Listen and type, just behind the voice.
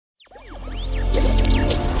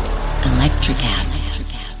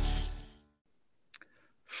Electrocast.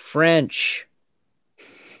 French.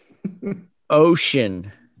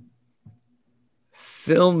 Ocean.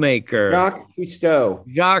 Filmmaker.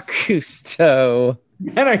 Jacques Cousteau.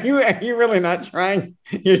 Man, are you really not trying?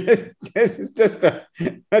 This is just a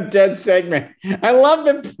dead segment. I love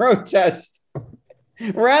the protest.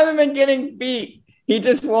 Rather than getting beat, he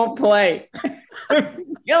just won't play.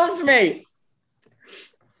 Kills me.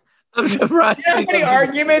 I'm surprised. You know how many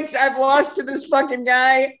arguments I've lost to this fucking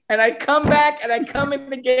guy, and I come back and I come in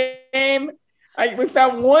the game. We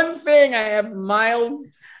found one thing. I have a mild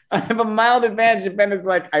advantage. And Ben is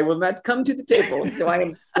like, I will not come to the table. So I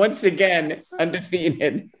am once again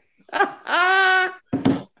undefeated.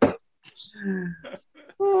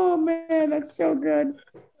 Oh man, that's so good.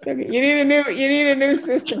 So good. You need a new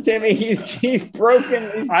system, Timmy. He's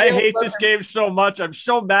broken. I hate this game so much. I'm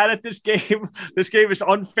so mad at this game. This game is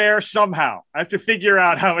unfair somehow. I have to figure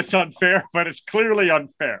out how it's unfair, but it's clearly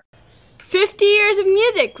unfair. 50 years of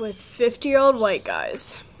music with 50-year-old white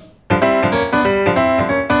guys.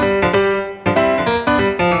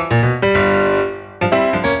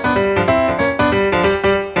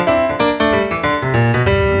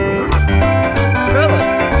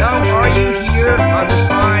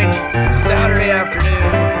 Saturday afternoon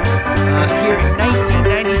here in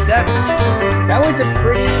 1997. That was a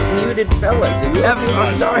pretty muted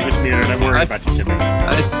fellas. Sorry. I'm just muted. I'm worried about you, Timmy.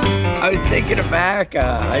 I was taken aback.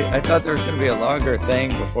 I thought there was going to be a longer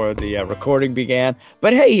thing before the recording began.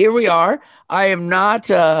 But hey, here we are. I am not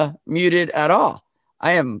muted at all.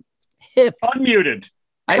 I am hip. Unmuted.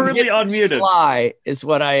 Currently unmuted. Fly is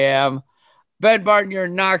what I am. Ben Barton, you're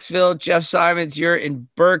in Knoxville. Jeff Simons, you're in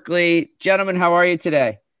Berkeley. Gentlemen, how are you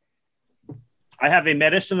today? I have a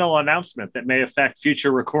medicinal announcement that may affect future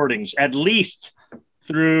recordings, at least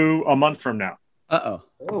through a month from now. Uh-oh.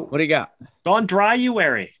 What do you got? Gone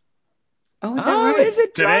dryuary. Oh, is that right? Is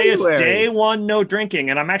it Today is Dryuary? day one, no drinking.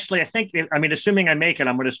 And I'm actually, assuming I make it,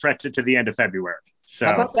 I'm going to stretch it to the end of February. So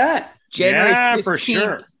how about that? January 15th, for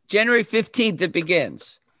sure. January 15th it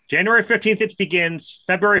begins. January 15th it begins.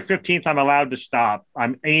 February 15th I'm allowed to stop.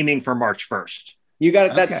 I'm aiming for March 1st. You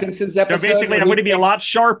got that Simpsons episode? So basically, I'm going to be a lot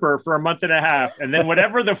sharper for a month and a half. And then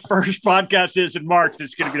whatever the first podcast is in March,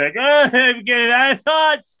 it's going to be like, I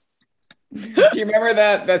thought. Do you remember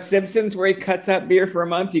that Simpsons where he cuts out beer for a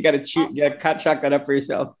month? You got to chalk that up for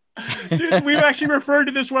yourself. Dude, we've actually referred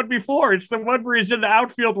to this one before. It's the one where he's in the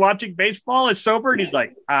outfield watching baseball. It's sober. And he's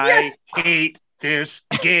like, I hate this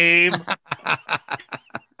game.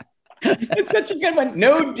 It's such a good one.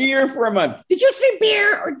 No deer for a month. Did you say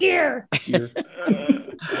beer or deer?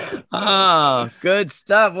 Oh, good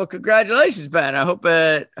stuff. Well, congratulations, Ben. I hope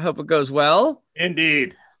it goes well.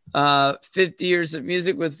 Indeed. 50 years of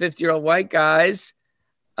music with 50-year-old white guys.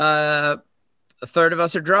 A third of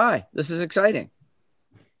us are dry. This is exciting.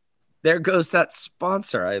 There goes that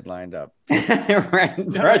sponsor I had lined up.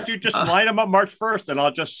 right. You just line them up March 1st and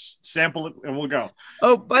I'll just sample it and we'll go.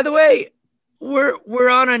 Oh, by the way, we're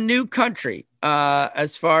on a new country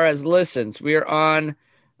as far as listens. We are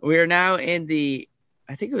now in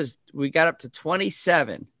we got up to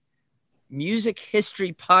 27 music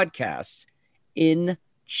history podcasts in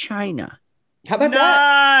China. How about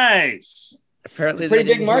Nice. Apparently, pretty they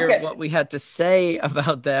didn't big market. hear what we had to say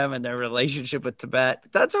about them and their relationship with Tibet.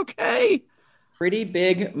 But that's okay. Pretty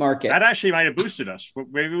big market. That actually might have boosted us.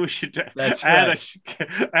 Maybe we should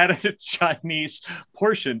add a Chinese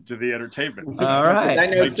portion to the entertainment. All right. I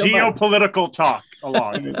know so much. Geopolitical talk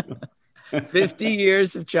along. 50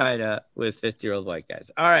 years of China with 50-year-old white guys.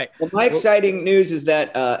 All right. Well, my exciting news is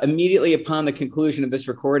that immediately upon the conclusion of this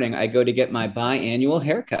recording, I go to get my biannual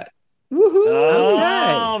haircut. Woohoo!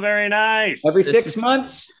 Oh, very nice. Every 6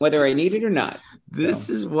 months, whether I need it or not. This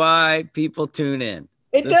is why people tune in.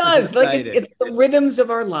 It does. Like it's the rhythms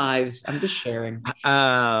of our lives. I'm just sharing.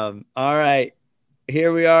 All right.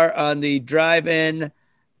 Here we are on the Drive-In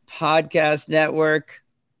Podcast Network,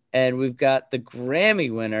 and we've got the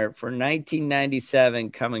Grammy winner for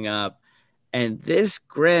 1997 coming up. And this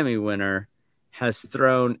Grammy winner has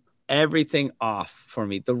thrown everything off for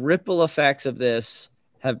me. The ripple effects of this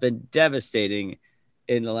have been devastating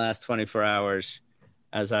in the last 24 hours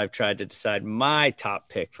as I've tried to decide my top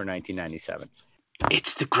pick for 1997.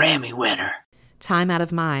 It's the Grammy winner. Time Out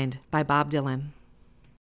of Mind by Bob Dylan.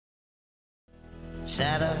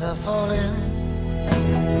 Shadows are falling,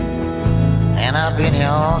 and I've been here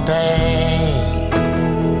all day.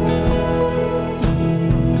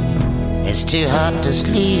 It's too hot to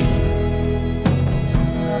sleep,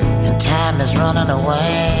 and time is running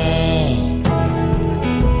away.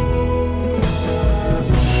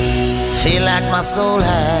 Feel like my soul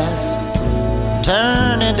has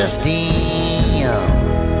turn into steel.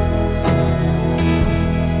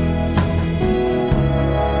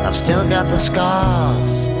 I've still got the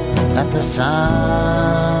scars at the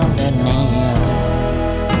sound and kneel.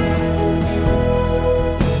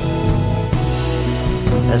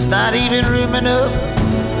 There's not even room enough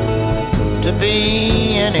to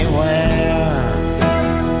be anywhere.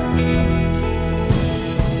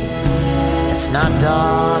 It's not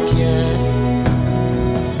dark yet,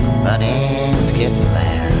 but it's getting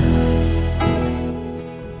there.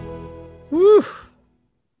 Woo.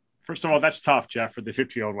 First of all, that's tough, Jeff, for the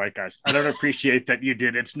 50-year-old white guys. I don't appreciate that you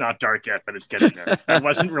did It's Not Dark Yet, but it's getting there. That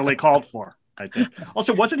wasn't really called for, I think.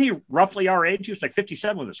 Also, wasn't he roughly our age? He was like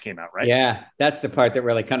 57 when this came out, right? Yeah, that's the part that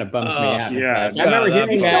really kind of bums me out. Yeah. I remember hearing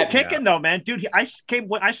He's that. still kicking, though, man. Dude, I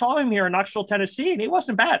saw him here in Knoxville, Tennessee, and he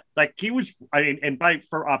wasn't bad. Like, he was, I mean, and by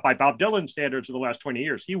Bob Dylan standards of the last 20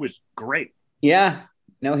 years, he was great. Yeah,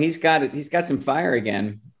 no, he's got it. He's got some fire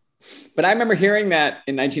again. But I remember hearing that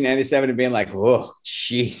in 1997 and being like, "Whoa,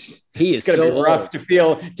 jeez, It's gonna so be rough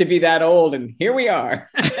old. to be that old." And here we are.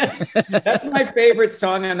 That's my favorite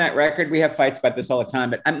song on that record. We have fights about this all the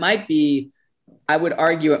time, but I would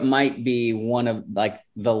argue it might be one of like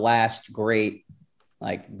the last great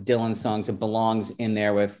like Dylan songs. It belongs in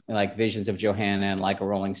there with like Visions of Johanna and Like a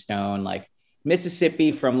Rolling Stone, like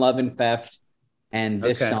Mississippi from Love and Theft, and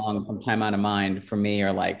this song from Time Out of Mind for me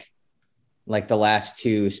are like the last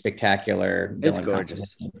two spectacular Dylan It's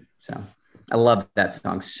gorgeous. compositions. So I love that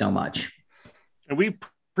song so much. And we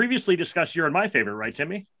previously discussed your and my favorite, right,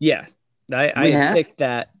 Timmy? Yeah. I picked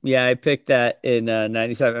that. Yeah, I picked that in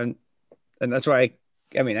 97. And that's why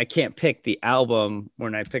I can't pick the album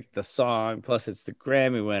when I picked the song. Plus, it's the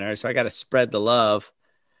Grammy winner. So I got to spread the love.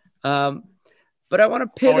 But I want to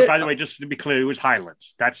pivot. Oh, by the way, just to be clear, it was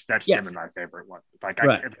Highlands. That's Tim and my favorite one. Like,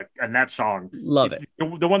 right. And that song, Love it.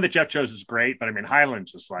 The one that Jeff chose is great, but I mean,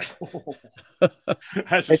 Highlands is like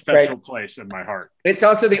has a It's special great. place in my heart. It's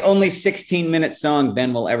also the only 16-minute song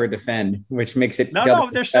Ben will ever defend, which makes it No,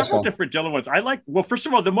 there's special. several different Dylan ones. I like. Well, first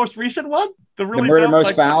of all, the most recent one, the Murder dumb,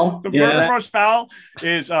 Most Foul. The Yeah. Murder Most Foul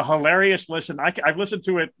is a hilarious listen. I've listened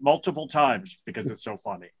to it multiple times because it's so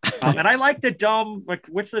funny. And I like the dumb, like,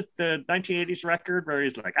 what's the 1980s record where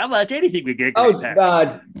he's like, I'll watch anything we get.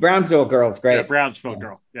 Brownsville Girl's great. Yeah, Brownsville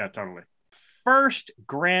Girl. Yeah, totally. First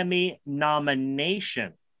Grammy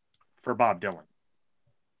nomination for Bob Dylan.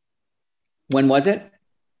 When was it?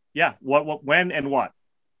 Yeah. What, when, and what?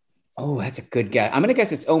 Oh, that's a good guess. I'm going to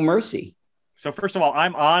guess it's Oh Mercy. So first of all,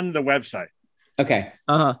 I'm on the website. Okay.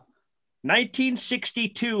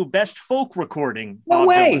 1962 Best Folk Recording. No Bob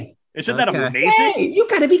way. Dylan. Isn't that Okay. amazing? Hey, you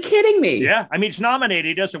got to be kidding me. Yeah. I mean, it's nominated.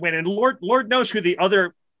 He doesn't win. And Lord knows who the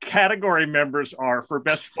other category members are for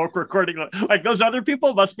Best Folk Recording. Like, those other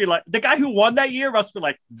people must be like, the guy who won that year must be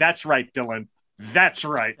like, that's right, Dylan. That's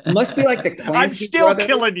right. It must be like the I'm Clancy still Brothers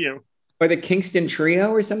killing you. or the Kingston Trio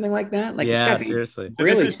or something like that. Like, it's Yeah, gotta be seriously. So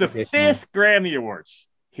really this is the traditional. 5th Grammy Awards.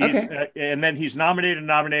 He's Okay. And then he's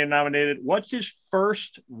nominated. What's his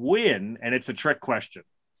first win? And it's a trick question.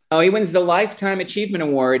 Oh, he wins the Lifetime Achievement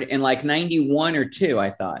Award in like 91 or 2, I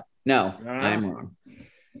thought. No, I'm wrong.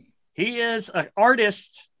 He is an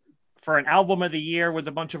artist for an album of the year with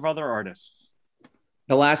a bunch of other artists.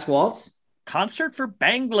 The Last Waltz? Concert for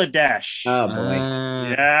Bangladesh. Oh, boy.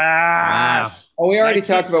 Yes. Oh, we already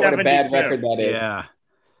talked about what a bad 1972. record that is. Yeah.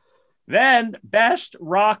 Then Best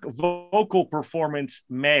Rock Vocal Performance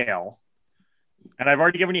Male. And I've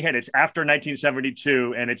already given you a hint. It's after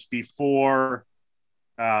 1972 and it's before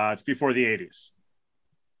the 80s.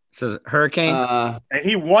 So Hurricane. And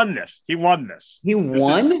he won this. He won.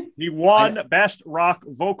 He won Best Rock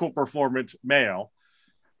Vocal Performance Male.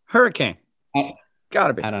 Hurricane. I-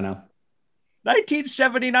 Gotta be. I don't know.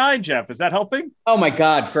 1979, Jeff. Is that helping? Oh my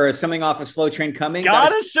God! For something off of Slow Train Coming,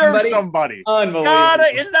 Gotta serve somebody. Unbelievable!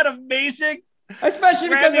 Isn't that amazing? Especially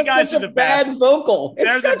because Grammy guys it's are such a the best. bad vocal. It's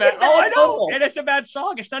There's such a bad I know, vocal. and it's a bad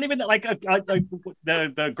song. It's not even like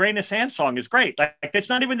the Grain of Sand song is great. Like, it's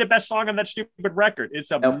not even the best song on that stupid record.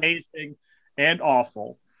 It's amazing and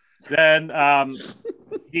awful. Then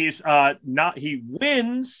he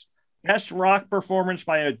wins Best Rock Performance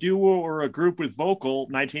by a Duo or a Group with Vocal,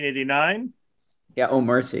 1989. Yeah. Oh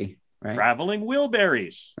Mercy. Right. Traveling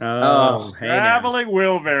Wilburys. Oh, hey now. Traveling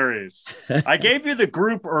Wilburys. I gave you the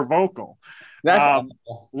group or vocal. That's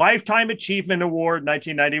awful. Lifetime Achievement Award,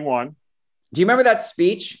 1991. Do you remember that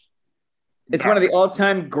speech? It's one of the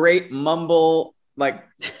all-time great mumble like.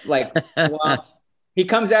 Wow. He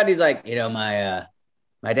comes out. He's like, my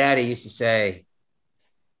daddy used to say.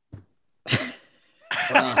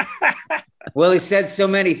 Well, he said so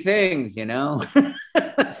many things,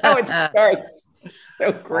 That's how it starts.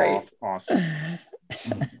 So great. Awesome.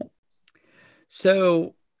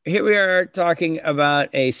 So here we are talking about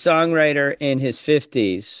a songwriter in his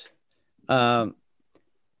 50s.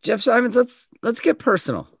 Jeff Simons, let's get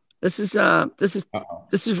personal. This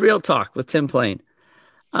is real talk with Tim Plain.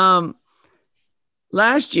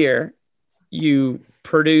 Last year, you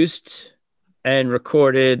produced and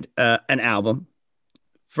recorded an album,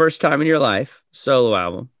 first time in your life, solo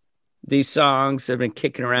album. These songs have been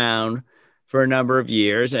kicking around for a number of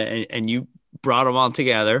years, and you brought them all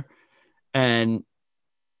together and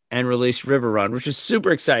released River Run, which is super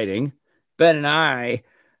exciting. Ben and I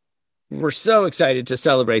were so excited to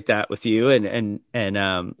celebrate that with you and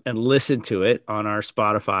listen to it on our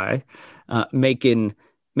Spotify, making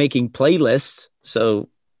playlists so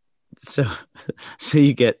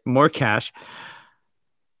you get more cash.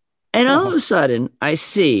 And all of a sudden, I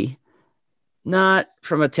see, not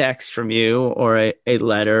from a text from you or a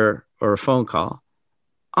letter or a phone call,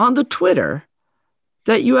 on the Twitter,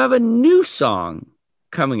 that you have a new song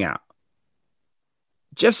coming out.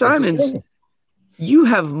 Jeff Simons, you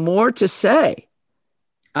have more to say.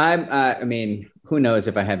 I mean, who knows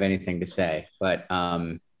if I have anything to say, but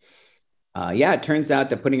yeah, it turns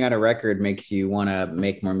out that putting out a record makes you want to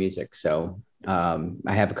make more music. So I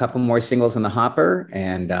have a couple more singles in the hopper,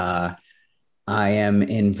 and I am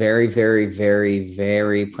in very, very, very,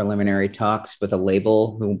 very preliminary talks with a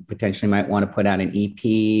label who potentially might want to put out an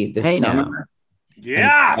EP this summer.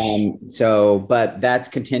 Yeah. But that's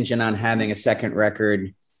contingent on having a second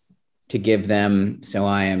record to give them. So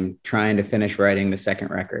I am trying to finish writing the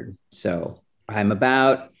second record. So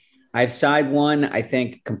I've side one, I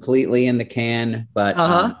think, completely in the can, but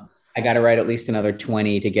I got to write at least another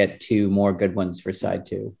 20 to get 2 more good ones for side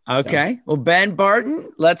 2. Okay. So. Well, Ben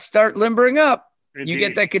Barton, let's start limbering up. Indeed. You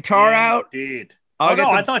get that guitar out. Indeed.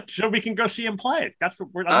 I thought so we can go see him play. That's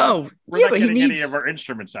what we're not getting any of our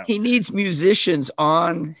instruments out. He needs musicians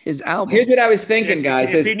on his album. Here's what I was thinking,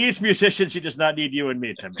 guys. If he needs musicians, he does not need you and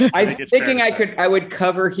me, Tim. I'm thinking I would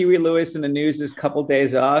cover Huey Lewis and the News' Couple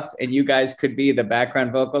Days Off, and you guys could be the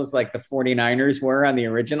background vocals like the 49ers were on the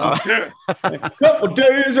original. Couple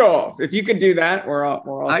days off. If you could do that, we're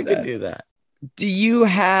all I set. could do that. Do you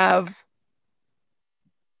have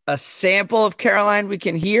a sample of Caroline we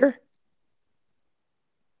can hear?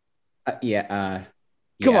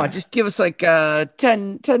 Come on, just give us like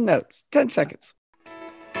 10 notes, 10 seconds.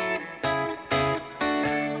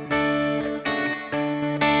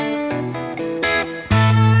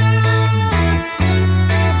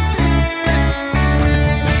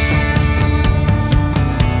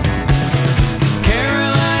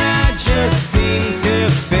 Caroline, I just seem to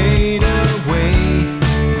fade away.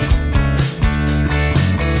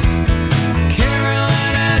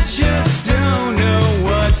 Caroline, I just don't know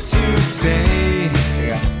what to say.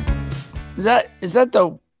 Is that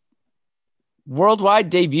the worldwide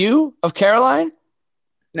debut of Caroline?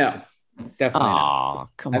 No, definitely not. Oh,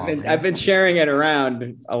 come on. I've been sharing it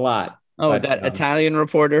around a lot. Oh, but, that Italian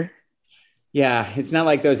reporter? Yeah, it's not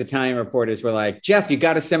like those Italian reporters were like, Jeff, you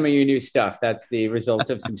got to send me your new stuff. That's the result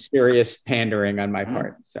of some serious pandering on my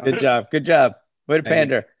part. So Good job. Way to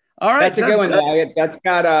pander. All right. That's a good one. That's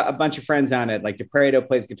got a bunch of friends on it. Like DePredo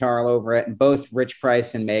plays guitar all over it, and both Rich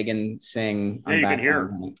Price and Megan sing. Yeah, you can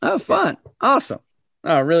hear. Oh, fun. Awesome.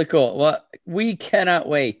 Oh, really cool. Well, we cannot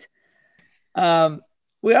wait. We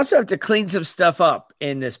also have to clean some stuff up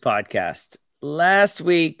in this podcast. Last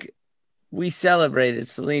week, we celebrated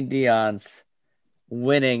Celine Dion's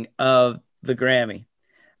winning of the Grammy.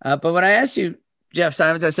 But when I asked you, Jeff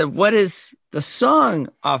Simons, I said, what is the song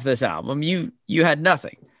off this album? You had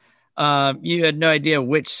nothing. You had no idea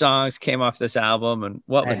which songs came off this album and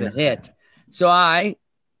what was a hit. So I,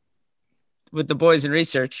 with the boys in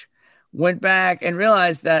research, went back and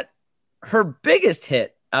realized that her biggest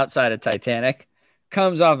hit outside of Titanic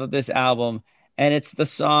comes off of this album, and it's the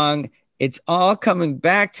song It's All Coming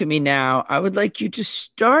Back to Me Now. I would like you to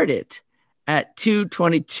start it at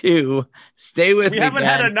 2:22. Stay with me, We haven't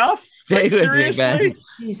had enough? Stay with me, Ben.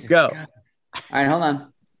 Jesus Go. God. All right, hold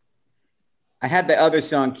on. I had the other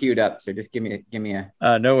song queued up, so just give me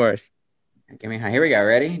a. No worries. Here we go.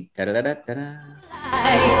 Ready? Da-da-da-da-da-da.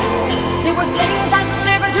 There were things I'd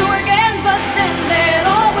never do again, but then they'd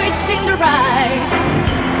always seem to right.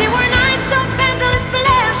 There were nights of endless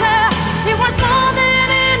pleasure. It was more than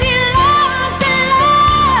any loss in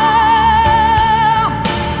love.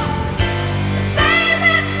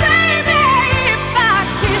 Baby, if I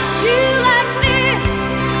kiss you like this,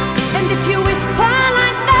 and if you whisper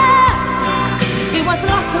like that, it was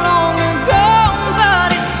lost long ago,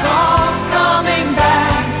 but it's all coming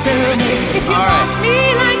back to me. If you want me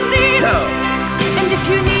like this, and if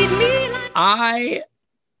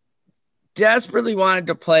desperately wanted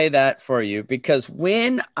to play that for you because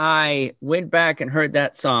when I went back and heard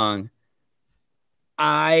that song,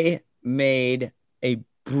 I made a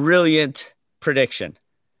brilliant prediction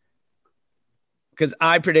because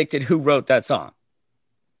I predicted who wrote that song.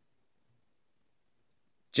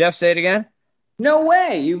 Jeff, say it again. No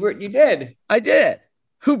way. You did. I did.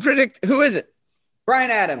 Who is it? Bryan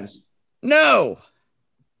Adams. No.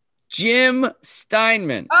 Jim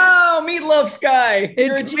Steinman. Oh, Meatloaf's guy.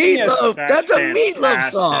 You're It's a genius. Meatloaf. That's a Meatloaf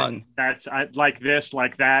fantastic. song. That's like this,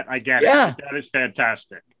 like that. I get Yeah. it. That is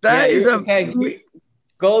fantastic. That is okay.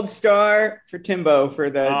 Gold star for Timbo for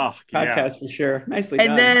the Oh, yeah. podcast for sure. Nicely And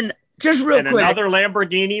done. then just real And quick. another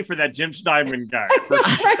Lamborghini for that Jim Steinman guy, for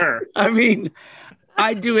sure. I mean,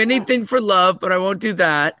 I'd do anything for love, but I won't do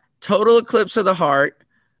that. Total Eclipse of the Heart.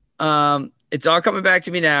 It's all coming back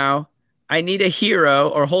to me now. I Need a Hero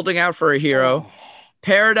or Holding Out for a Hero.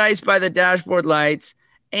 Paradise by the Dashboard Lights.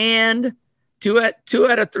 And two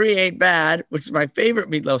out of three Ain't Bad, which is my favorite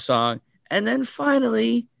Meatloaf song. And then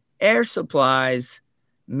finally, Air Supply's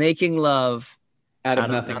Making Love out of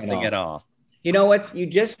nothing at all. You know what you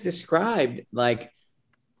just described? Like,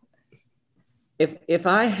 if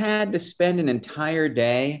I had to spend an entire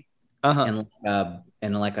day in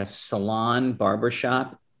like a salon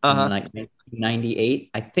barbershop in like 1998,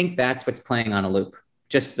 I think that's what's playing on a loop.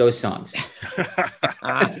 Just those songs.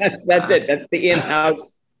 That's it. That's the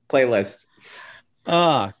in-house playlist.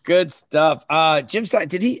 Good stuff. Jim Stein,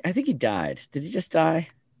 I think he died. Did he just die?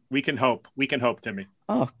 We can hope. We can hope, Timmy.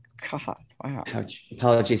 Oh, God. Wow. Ouch.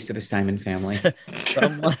 Apologies to the Steinman family.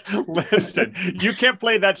 Listen, you can't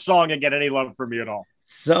play that song and get any love from me at all.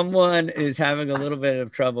 Someone is having a little bit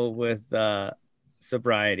of trouble with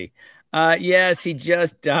sobriety. Yes, he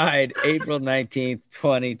just died April 19th,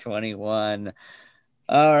 2021.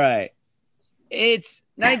 All right. It's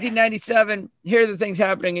 1997. Here are the things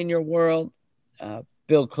happening in your world.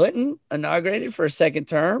 Bill Clinton inaugurated for a second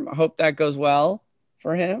term. I hope that goes well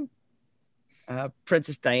for him.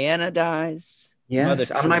 Princess Diana dies. Yes,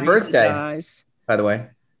 Mother on my Teresa birthday, dies. by the way.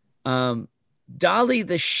 Dolly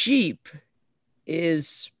the sheep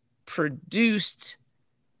is produced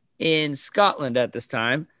in Scotland at this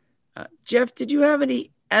time. Jeff, did you have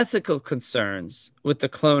any ethical concerns with the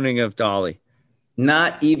cloning of Dolly?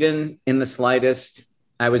 Not even in the slightest.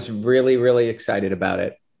 I was really, really excited about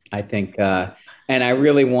it. I think, and I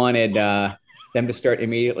really wanted them to start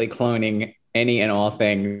immediately cloning any and all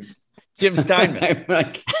things. Jim Steinman.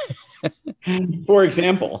 Like, for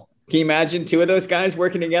example, can you imagine two of those guys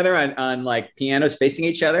working together on like pianos facing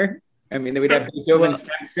each other? I mean, they would have Beethoven's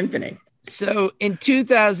 10th Symphony. So in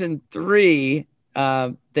 2003,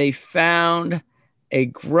 they found a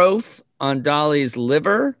growth on Dolly's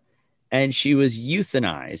liver, and she was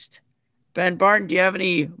euthanized. Ben Barton, do you have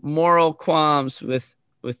any moral qualms with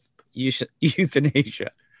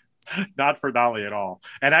euthanasia? Not for Dolly at all.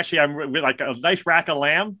 And actually, I'm like a nice rack of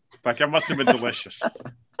lamb. Like that must have been delicious.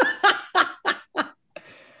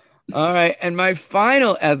 All right. And my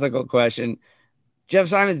final ethical question, Jeff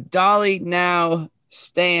Simons, Dolly now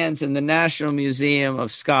stands in the National Museum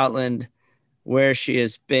of Scotland, where she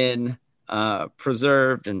has been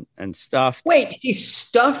preserved and stuffed. Wait, she's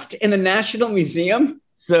stuffed in the National Museum?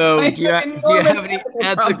 So do you have any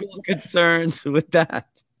ethical concerns with that?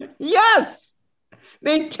 Yes.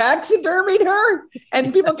 They taxidermied her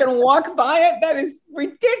and people can walk by it. That is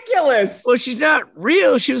ridiculous. Well, she's not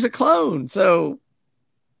real. She was a clone. So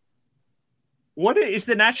what is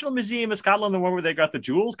the National Museum of Scotland, the one where they got the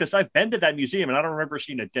jewels? Because I've been to that museum and I don't remember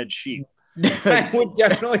seeing a dead sheep. I would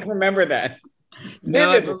definitely remember that. No,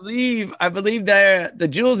 I believe the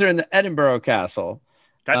jewels are in the Edinburgh Castle.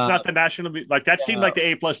 That's not the National, like that seemed like the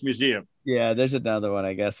A+ museum. Yeah, there's another one,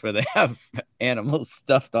 I guess, where they have animals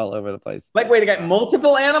stuffed all over the place. Like, wait, they got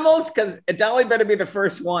multiple animals? Because Dolly better be the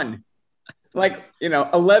first one. Like,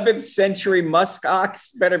 11th century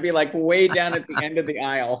muskox better be like way down at the end of the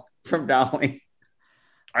aisle from Dolly.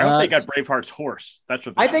 I don't think Braveheart's horse. That's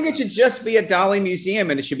what I think it should just be a Dolly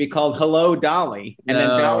museum, and it should be called Hello Dolly. And then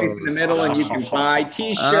Dolly's in the middle, and you can buy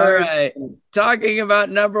T-shirts. All right. Talking about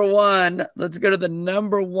number one, let's go to the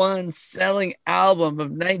number one selling album of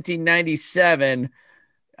 1997.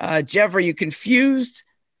 Jeff, are you confused?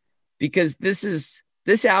 Because this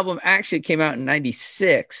album actually came out in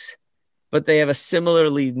 96, but they have a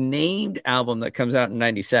similarly named album that comes out in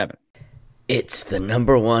 97. It's the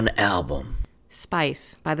number one album.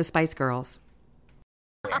 Spice by the Spice Girls.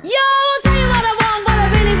 Yo, I'll tell you what I want, what I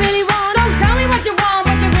really, really want. So tell me what you want,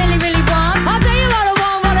 what you really, really want. I'll tell you what I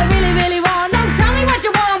want, what I really, really want. So tell me what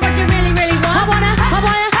you want, what you really, really want. I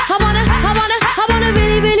wanna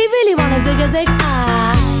really, really, really wanna zig a zig.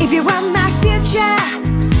 If you want my future,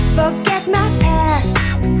 forget like my past.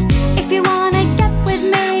 If you wanna get with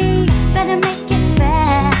me, better make it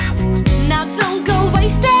fast. Now don't go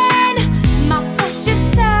wasting my precious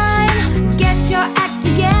time. Get your act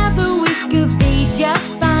together, we could be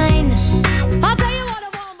just fine. I'll tell you what I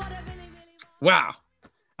want, but I really, really want. Wow.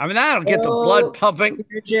 I mean, that'll get the blood pumping.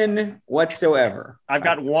 Confusion whatsoever. I've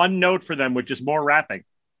got one note for them, which is more rapping.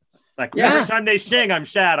 Like Yeah. every time they sing, I'm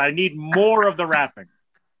sad. I need more of the rapping.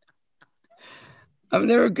 I mean,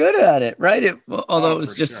 they were good at it, right? Although Oh, it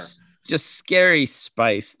was for just Scary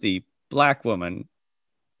Spice, the black woman,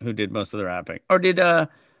 who did most of the rapping. Or did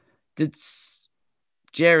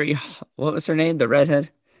Jerry? What was her name? The redhead.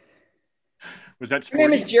 Was that Her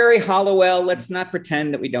name is sporty? Jerry Hollowell. Let's not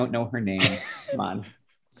pretend that we don't know her name. Come on.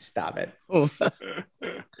 Stop it. Oh.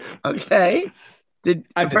 Okay. I'm just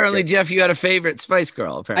Apparently, joking. Jeff, you had a favorite Spice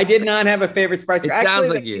Girl. I Apparently, did not have a favorite Spice It Girl. sounds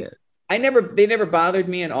Actually, like you did. they never bothered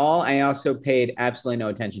me at all. I also paid absolutely no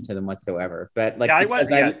attention to them whatsoever. But like, Yeah, I because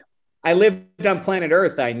was- yeah. I lived on planet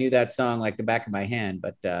Earth, I knew that song like the back of my hand.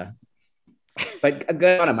 But good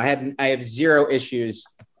on them. I have zero issues.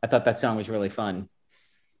 I thought that song was really fun.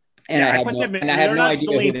 And Yeah, I I had put no, them. and I had They're no not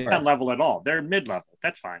idea who they Selena were. level at all. They're mid-level.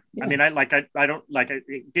 That's fine. Yeah. I mean, I don't like.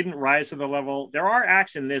 It didn't rise to the level. There are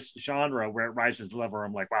acts in this genre where it rises to the level. Where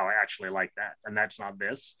I'm like, wow, I actually like that, and that's not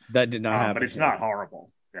this. That did not happen. But it's not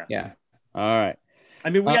horrible. Yeah. Yeah. All right. I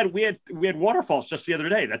mean, we had Waterfalls just the other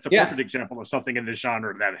day. That's a Yeah. perfect example of something in this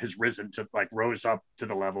genre that has risen to rose up to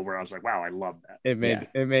the level where I was like, wow, I love that. It made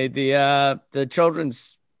the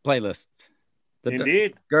children's playlist. The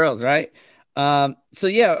Indeed. girls, right? So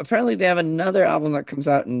yeah, apparently they have another album that comes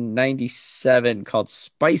out in 97 called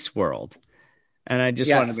Spice World. And I just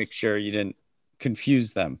Yes. want to make sure you didn't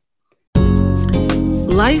confuse them.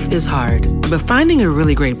 Life is hard, but finding a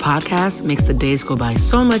really great podcast makes the days go by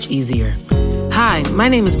so much easier. Hi, my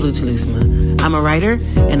name is Blue Telusma. I'm a writer,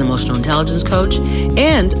 an emotional intelligence coach,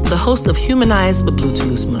 and the host of Humanize with Blue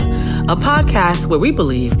Telusma, a podcast where we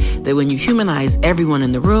believe that when you humanize everyone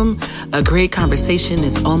in the room, a great conversation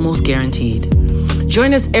is almost guaranteed.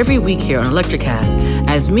 Join us every week here on Electricast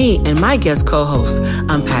as me and my guest co-hosts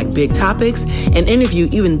unpack big topics and interview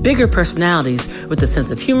even bigger personalities with a sense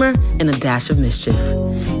of humor and a dash of mischief.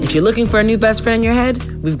 If you're looking for a new best friend in your head,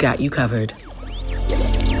 we've got you covered.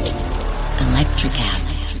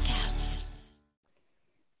 Electricast.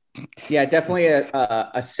 Yeah, definitely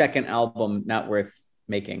a second album not worth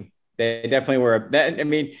making. They definitely were. I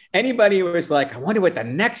mean, anybody who was like, I wonder what the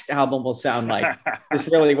next album will sound like, this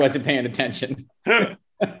really wasn't paying attention.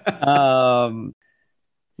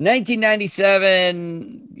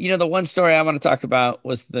 1997, the one story I want to talk about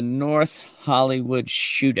was the North Hollywood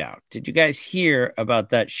shootout. Did you guys hear about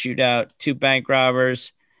that shootout? Two bank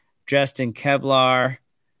robbers dressed in Kevlar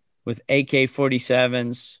with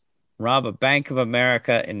AK-47s rob a Bank of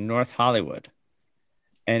America in North Hollywood.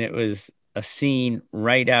 And it was a scene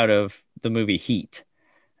right out of the movie Heat.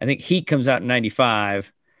 I think Heat comes out in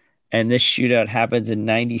 95, and this shootout happens in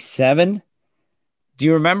 97. Do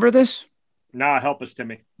you remember this? Nah, help us,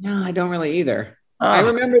 Timmy. No, I don't really either. I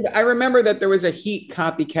remember that there was a Heat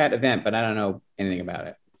copycat event, but I don't know anything about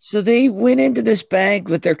it. So they went into this bank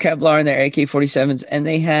with their Kevlar and their AK-47s, and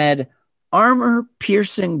they had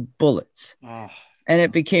armor-piercing bullets. Oh. And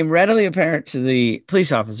it became readily apparent to the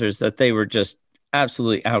police officers that they were just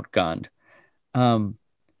absolutely outgunned. In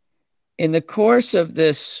the course of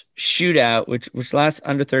this shootout, which lasts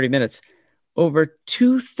under 30 minutes, over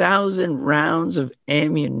 2,000 rounds of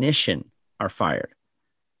ammunition are fired.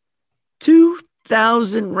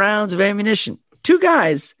 2,000 rounds of ammunition. Two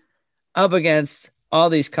guys up against all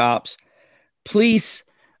these cops. Police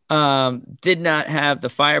did not have the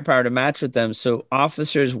firepower to match with them, so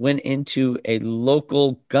officers went into a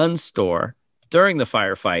local gun store during the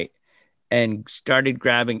firefight and started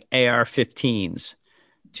grabbing AR-15s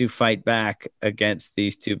to fight back against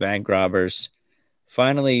these two bank robbers.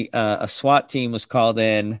 Finally, a SWAT team was called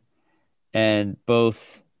in, and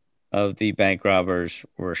both of the bank robbers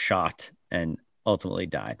were shot and ultimately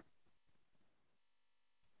died.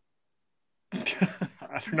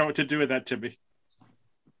 I don't know what to do with that, Timmy.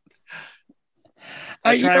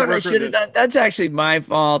 You know what I should have done? That's actually my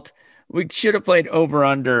fault. We should have played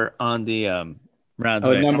over/under on the rounds.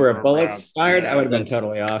 Oh, number of bullets rounds. fired? Yeah, I would have been that's-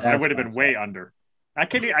 totally off. I would have been way under.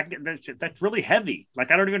 That's really heavy.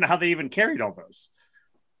 Like, I don't even know how they even carried all those.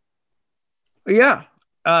 Yeah.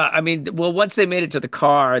 Once they made it to the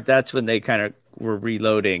car, that's when they kind of were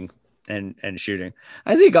reloading and shooting.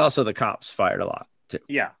 I think also the cops fired a lot too.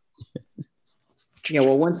 Yeah. Yeah,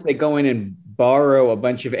 well, once they go in and borrow a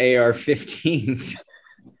bunch of AR-15s,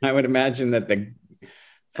 I would imagine that the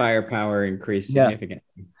firepower increased Yeah.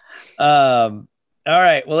 significantly. All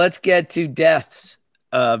right. Well, let's get to deaths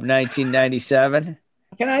of 1997.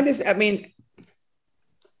 Can I just, I mean,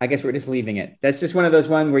 I guess we're just leaving it. That's just one of those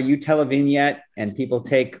ones where you tell a vignette and people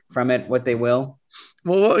take from it what they will.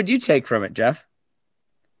 Well, what would you take from it, Jeff?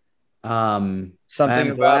 Something Something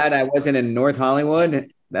I'm glad I wasn't in North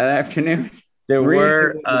Hollywood that afternoon. There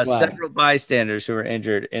were Really glad. several bystanders who were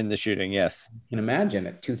injured in the shooting. Yes. You can imagine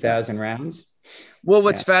it. 2,000 rounds. Well,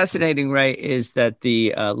 what's fascinating, right, is that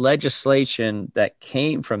the legislation that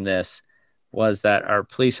came from this was that our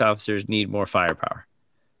police officers need more firepower.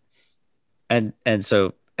 And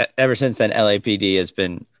so ever since then, LAPD has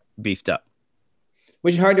been beefed up.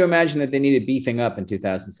 Which is hard to imagine that they needed beefing up in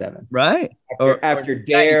 2007. Right. After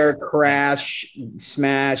Dare, Crash,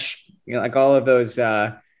 Smash, you know, like all of those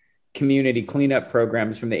community cleanup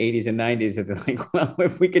programs from the 80s and 90s. They're like, well,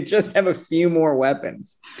 if we could just have a few more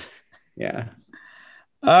weapons. Yeah.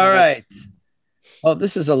 All right. Well,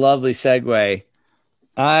 this is a lovely segue.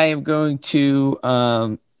 I am going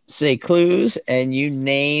to say clues, and you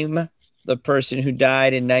name the person who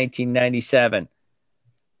died in 1997.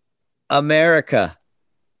 America.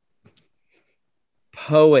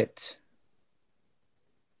 Poet.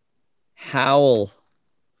 Howl.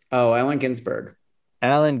 Oh, Allen Ginsberg.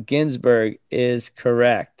 Allen Ginsberg is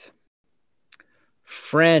correct.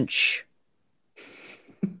 French.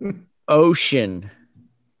 Ocean.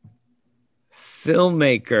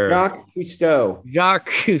 Filmmaker. Jacques Cousteau. Jacques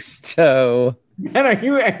Cousteau. Man,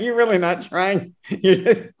 are you really not trying?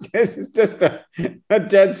 This is just a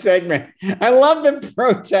dead segment. I love the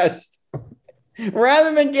protest.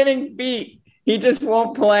 Rather than getting beat, he just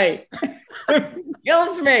won't play.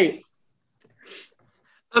 Kills me.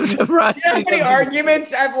 I'm surprised. You know how many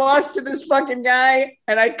arguments I've lost to this fucking guy,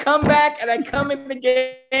 and I come back and I come in the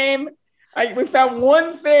game. We found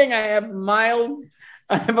one thing. I have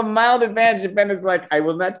a mild advantage. And Ben is like, I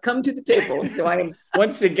will not come to the table. So I am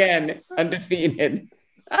once again undefeated.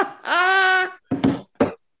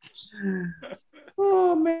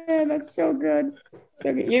 Oh man, that's so good.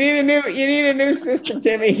 So good. You need a new system,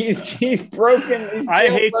 Timmy. He's broken. I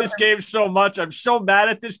hate this game so much. I'm so mad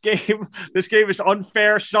at this game. This game is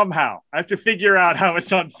unfair somehow. I have to figure out how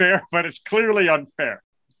it's unfair, but it's clearly unfair.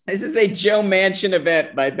 This is a Joe Manchin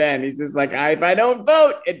event by Ben. He's just like, if I don't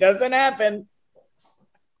vote, it doesn't happen.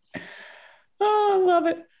 Oh, I love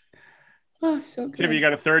it. Oh, so good. Tim, you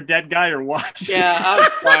got a third dead guy or what? Yeah, I'm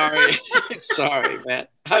sorry. Sorry, man.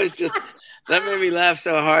 That made me laugh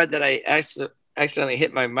so hard that I accidentally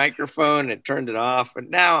hit my microphone and turned it off. But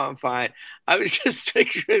now I'm fine. I was just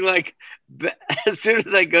picturing, like, as soon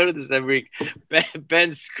as I go to this every week,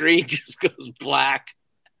 Ben's screen just goes black.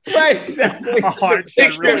 Right, exactly.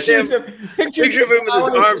 Picture of him with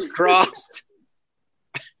his arms crossed.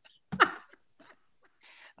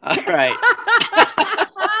 All right.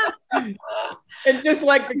 And just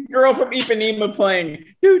like the girl from Ipanema playing.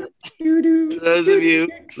 For those of you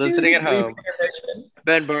listening at home,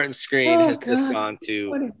 Ben Barton's screen has just gone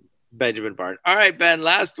to Benjamin Barton. All right, Ben,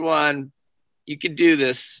 last one. You can do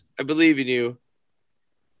this. I believe in you.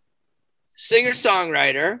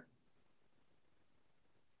 Singer-songwriter.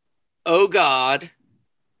 Oh God.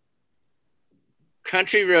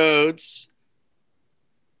 Country Roads.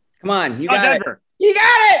 Come on, you got Denver. it. You got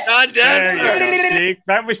it. John Denver. See,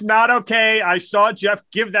 that was not okay. I saw Jeff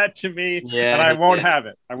give that to me, and I won't have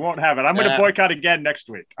it. I'm going to boycott again next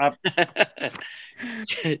week.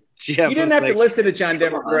 You didn't have to listen to John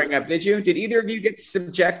Denver growing up, did you? Did either of you get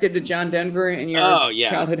subjected to John Denver in your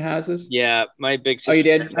childhood houses? Yeah, my big sister. Oh, you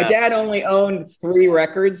did? My dad only owned 3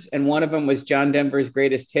 records, and one of them was John Denver's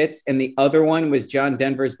Greatest Hits, and the other one was John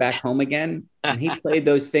Denver's Back Home Again. And he played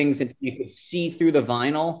those things until you could see through the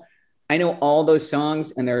vinyl. I know all those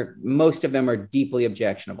songs, and most of them are deeply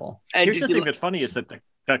objectionable. Here's the thing that's funny is that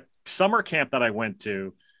the summer camp that I went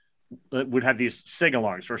to would have these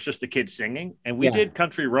sing-alongs where it's just the kids singing, and we did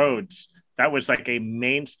Country Roads. That was like a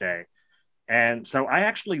mainstay. And so I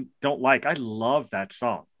actually I love that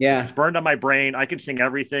song. Yeah. It's burned on my brain. I can sing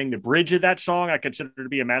everything. The bridge of that song I consider to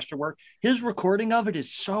be a masterwork. His recording of it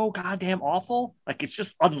is so goddamn awful. Like, it's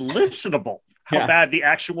just unlistenable how bad the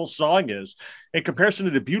actual song is in comparison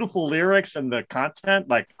to the beautiful lyrics and the content.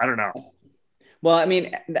 Like, I don't know. Well, I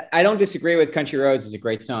mean, I don't disagree with Country Roads is a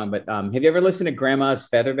great song, but have you ever listened to Grandma's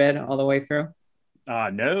Featherbed all the way through?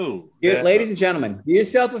 No. Ladies and gentlemen, do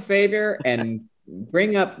yourself a favor and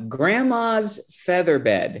bring up Grandma's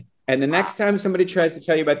Featherbed. And the next time somebody tries to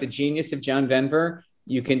tell you about the genius of John Denver,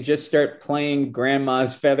 you can just start playing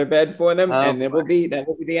Grandma's Featherbed for them, and that will be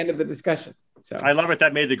the end of the discussion. So I love it.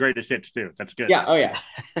 That made the greatest hits too. That's good. Yeah. Oh yeah.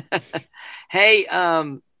 Hey,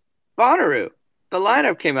 Bonnaroo, the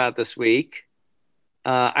lineup came out this week.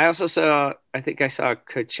 I also saw, I think I saw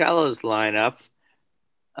Coachella's lineup.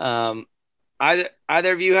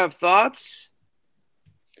 Either of you have thoughts?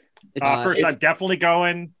 First, I'm definitely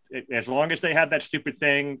going. As long as they have that stupid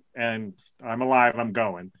thing and I'm alive, I'm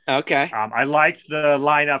going. Okay. I liked the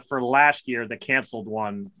lineup for last year, the canceled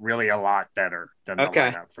one, really a lot better than the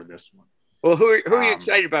lineup for this one. Well, who are you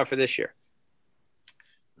excited about for this year?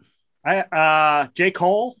 J.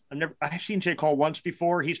 Cole. I've seen J. Cole once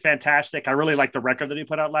before. He's fantastic. I really like the record that he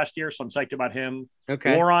put out last year, so I'm psyched about him.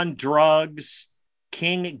 Okay. War on Drugs,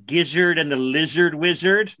 King Gizzard and the Lizard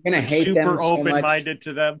Wizard. You're gonna hate super them so open-minded much.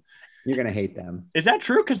 to them. You're gonna hate them. Is that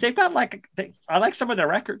true? Because they've got I like some of their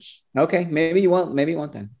records. Okay, maybe you won't. Maybe you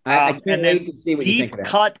won't then. I can't wait to see what you think of Deep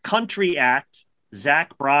that. Cut Country Act.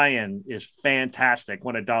 Zach Bryan is fantastic.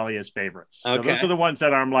 One of Dahlia's favorites. So those are the ones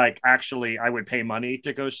that I'm like, actually, I would pay money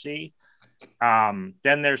to go see. Then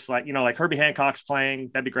there's like Herbie Hancock's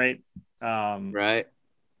playing. That'd be great. Right.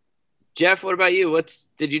 Jeff, what about you?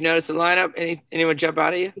 Did you notice the lineup? Anyone jump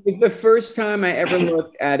out at you? It was the first time I ever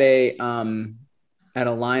looked at a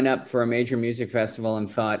lineup for a major music festival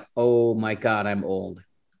and thought, oh my God, I'm old.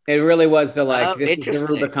 It really was this is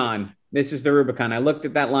the Rubicon. This is the Rubicon. I looked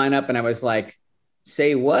at that lineup and I was like,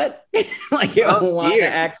 say what? A lot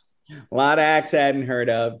of acts I hadn't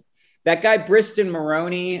heard of. That guy, Briston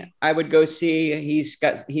Maroney, I would go see. He's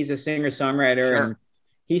a singer-songwriter and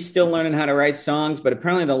he's still learning how to write songs, but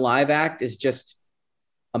apparently the live act is just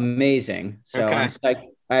amazing. So I'm psyched.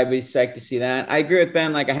 I'd be psyched to see that. I agree with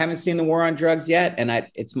Ben. I haven't seen the War on Drugs yet. And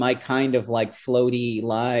it's my kind of floaty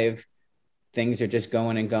live. Things are just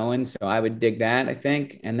going and going. So I would dig that, I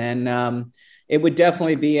think. And then it would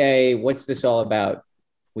definitely be a what's this all about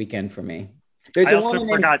weekend for me. I also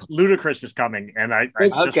forgot Ludacris is coming, and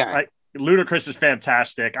Ludacris is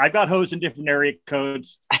fantastic. I've got hoes in different area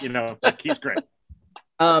codes. He's great.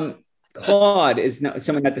 Claude is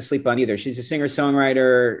someone not to sleep on either. She's a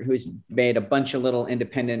singer-songwriter who's made a bunch of little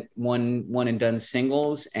independent one and done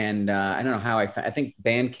singles. And I don't know how I think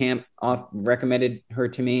Bandcamp recommended her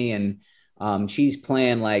to me, and she's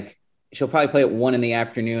playing she'll probably play at 1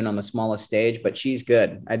 PM on the smallest stage, but she's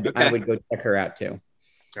good. I would go check her out too.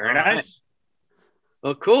 Very nice.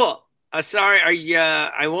 Well, cool. Sorry,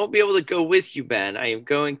 I won't be able to go with you, Ben. I am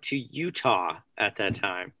going to Utah at that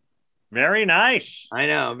time. Very nice. I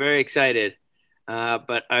know. I'm very excited.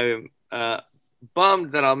 But I'm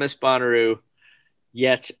bummed that I'll miss Bonnaroo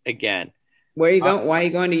yet again. Where are you going? Why are you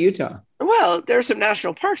going to Utah? Well, there are some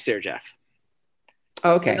national parks there, Jeff.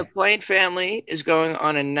 Oh, okay. And the Plain family is going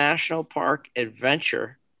on a national park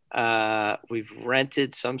adventure. We've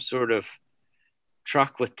rented some sort of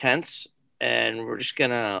truck with tents, and we're just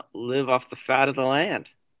going to live off the fat of the land.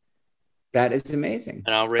 That is amazing.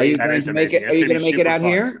 And are you going to make it? Are you going to make it out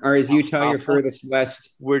here, or is Utah your furthest west?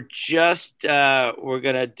 We're just we're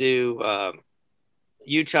going to do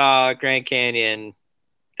Utah, Grand Canyon,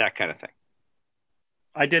 that kind of thing.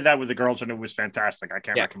 I did that with the girls, and it was fantastic. I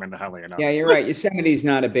can't recommend it highly enough. Yeah, you're right. Yosemite's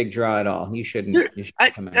not a big draw at all. You shouldn't.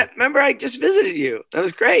 Come out. Remember, I just visited you. That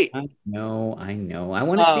was great. I know. I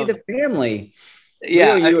want to see the family.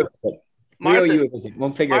 Yeah. Martha,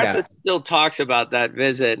 we'll figure it out. Martha still talks about that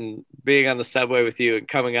visit and being on the subway with you and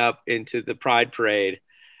coming up into the Pride Parade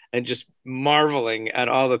and just marveling at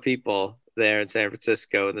all the people there in San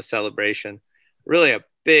Francisco and the celebration. Really a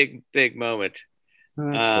big, big moment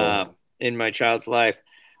in my child's life.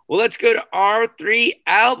 Well, let's go to our 3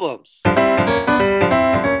 albums.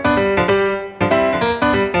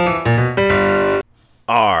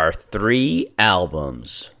 Our 3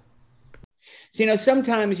 albums. So,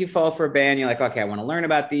 sometimes you fall for a band, you're like, okay, I want to learn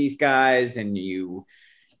about these guys. And you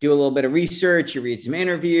do a little bit of research, you read some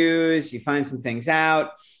interviews, you find some things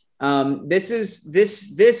out.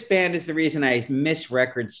 This band is the reason I miss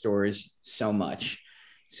record stores so much.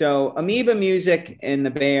 So Amoeba Music in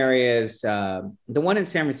the Bay Area is, the one in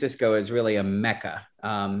San Francisco is really a mecca.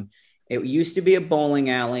 It used to be a bowling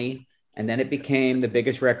alley, and then it became the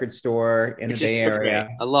biggest record store in the Bay Area.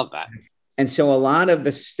 I love that. And so a lot of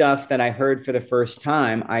the stuff that I heard for the first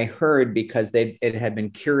time, I heard because it had been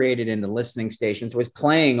curated into listening stations, was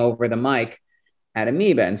playing over the mic at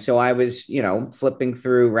Amoeba. And so I was, flipping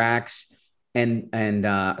through racks and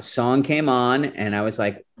a song came on and I was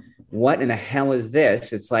like, what in the hell is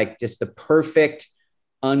this? It's like just the perfect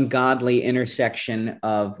ungodly intersection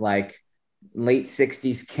of late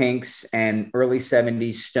 60s Kinks and early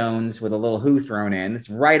 70s Stones with a little Who thrown in. It's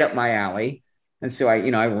right up my alley. And so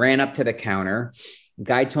I ran up to the counter.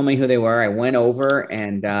 Guy told me who they were. I went over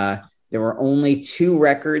and there were only 2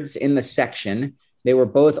 records in the section. They were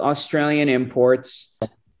both Australian imports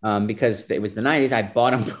because it was the 90s. I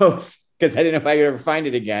bought them both because I didn't know if I could ever find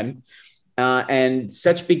it again. And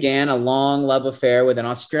such began a long love affair with an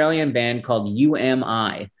Australian band called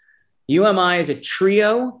UMI. UMI is a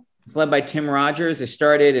trio. It's led by Tim Rogers. It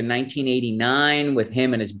started in 1989 with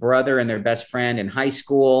him and his brother and their best friend in high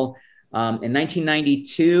school. In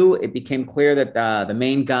 1992, it became clear that the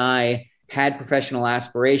main guy had professional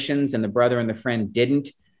aspirations and the brother and the friend didn't.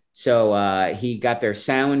 So he got their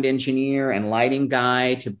sound engineer and lighting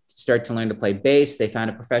guy to start to learn to play bass. They found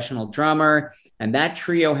a professional drummer, and that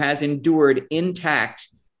trio has endured intact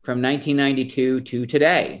from 1992 to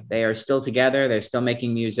today. They are still together. They're still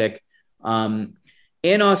making music.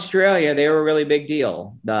 In Australia, they were a really big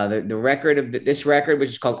deal. The record of this record, which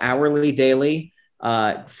is called Hourly Daily,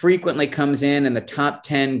 frequently comes in the top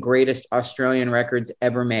 10 greatest Australian records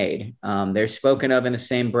ever made. They're spoken of in the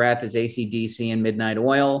same breath as AC/DC and Midnight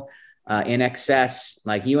Oil, In Excess,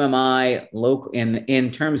 like UMI, local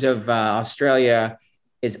in terms of Australia,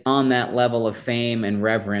 is on that level of fame and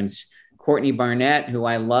reverence. Courtney Barnett, who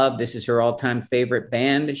I love, this is her all-time favorite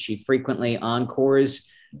band. She frequently encores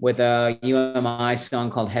with a UMI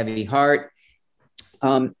song called Heavy Heart.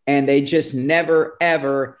 And they just never,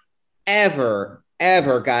 ever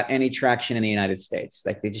got any traction in the United States.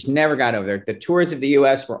 Like, they just never got over there. The tours of the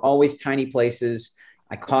US were always tiny places.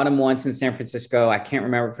 I caught them once in San Francisco. I can't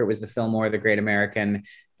remember if it was the Fillmore or the Great American.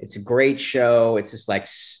 It's a great show. It's just like,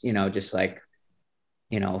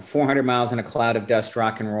 400 miles in a cloud of dust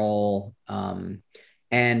rock and roll.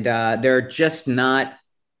 They're just not,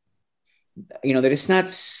 they're just not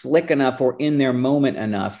slick enough or in their moment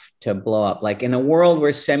enough to blow up. Like, in a world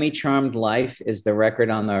where Semi-Charmed Life is the record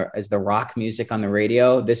is the rock music on the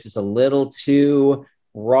radio, this is a little too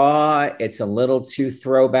raw. It's a little too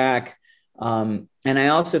throwback. And I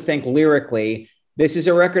also think lyrically, this is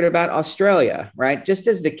a record about Australia, right? Just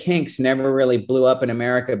as the Kinks never really blew up in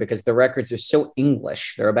America because the records are so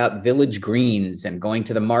English. They're about village greens and going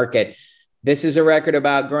to the market. This is a record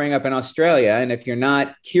about growing up in Australia. And if you're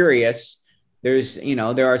not curious, there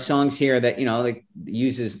are songs here that, like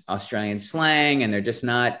uses Australian slang, and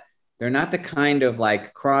they're not the kind of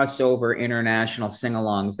like crossover international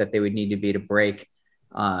sing-alongs that they would need to be to break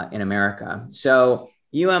in America. So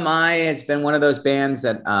UMI has been one of those bands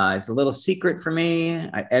that is a little secret for me.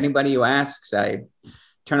 Anybody who asks, I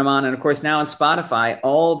turn them on. And of course, now on Spotify,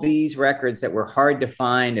 all these records that were hard to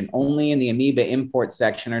find and only in the Amoeba import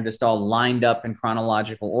section are just all lined up in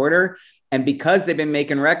chronological order. And because they've been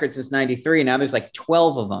making records since 93, now there's like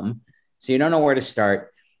 12 of them. So you don't know where to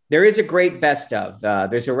start. There is a great best of.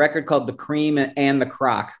 There's a record called The Cream and the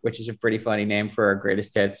Crock, which is a pretty funny name for our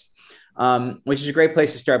greatest hits. Which is a great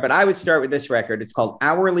place to start. But I would start with this record. It's called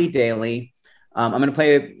Hourly Daily. I'll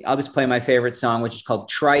just play my favorite song, which is called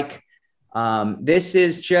Trike. This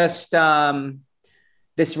is just,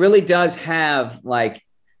 this really does have like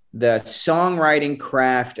the songwriting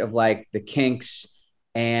craft of like the Kinks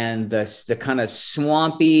and the kind of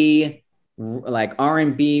swampy, like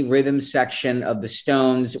R&B rhythm section of the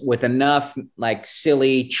Stones with enough like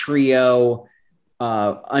silly trio,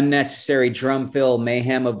 unnecessary drum fill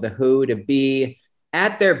mayhem of the Who to be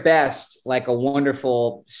at their best like a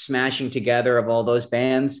wonderful smashing together of all those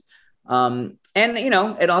bands. And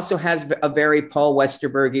it also has a very Paul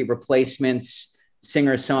Westerbergy Replacements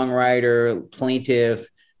singer-songwriter plaintive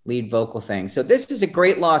lead vocal thing. So this is a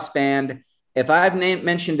great lost band. If I've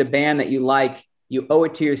mentioned a band that you like, you owe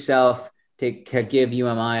it to yourself to give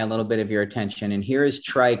UMI a little bit of your attention. And here is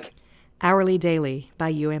Trike. Hourly Daily by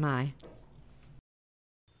UMI.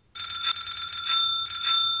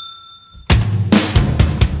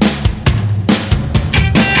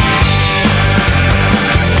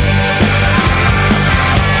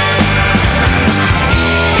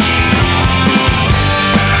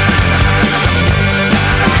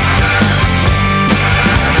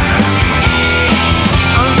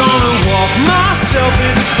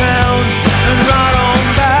 Town and ride on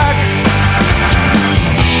back.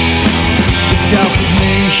 The Gulf of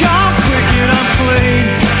me,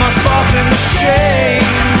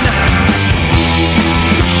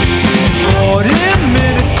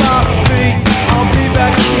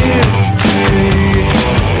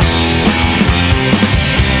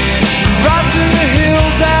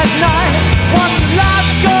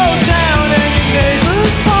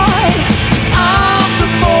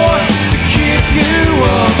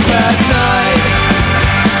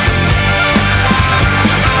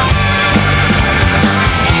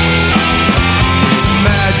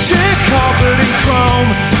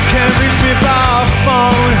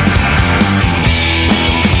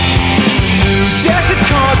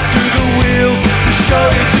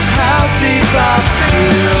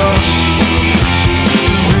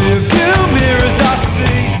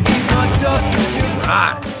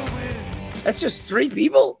 That's just 3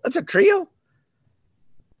 people? That's a trio?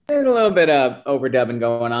 There's a little bit of overdubbing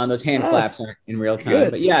going on. Those hand claps aren't in real time.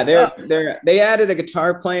 good But yeah, they added a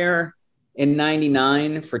guitar player in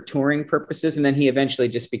 99 for touring purposes, and then he eventually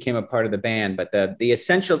just became a part of the band. But the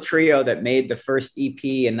essential trio that made the first EP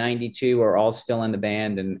in 92 are all still in the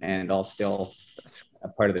band and all still a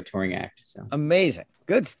part of the touring act. So amazing.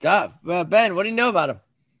 Good stuff. Ben, what do you know about him?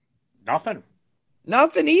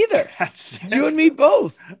 Nothing either. You and me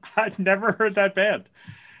both. I've never heard that band.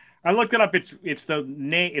 I looked it up. It's the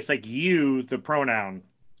name. It's like you, the pronoun.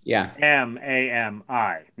 Yeah.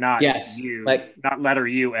 M-A-M-I, not you, not letter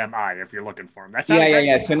U-M-I. If you're looking for him, that's So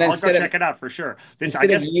then I'll go check it out for sure.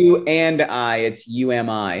 Instead of you and I, it's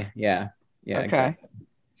U-M-I. Yeah. Yeah. Okay. Exactly.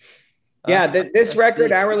 Yeah, this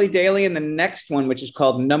record, Hourly Daily, and the next one, which is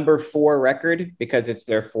called Number 4 Record, because it's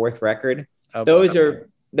their 4th record. Those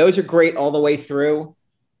are great all the way through.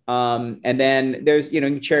 And then there's, you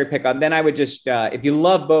can cherry pick on. Then I would just, if you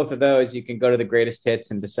love both of those, you can go to the greatest hits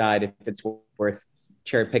and decide if it's worth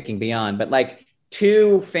cherry picking beyond. But like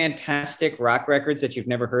 2 fantastic rock records that you've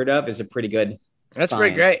never heard of is a pretty good. That's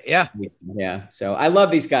pretty great. Yeah. Yeah. So I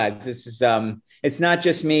love these guys. This is, it's not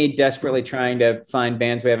just me desperately trying to find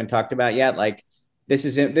bands we haven't talked about yet. Like this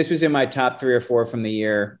was in my top 3 or 4 from the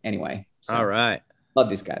year anyway. So, all right. Love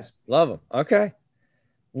these guys. Love them. Okay.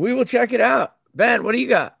 We will check it out. Ben, what do you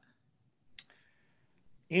got?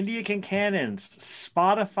 India Kincannon's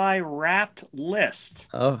Spotify Wrapped list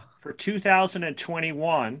for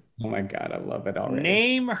 2021. Oh my God, I love it already.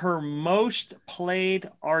 Name her most played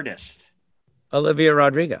artist. Olivia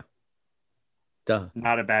Rodrigo. Duh.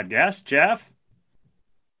 Not a bad guess. Jeff?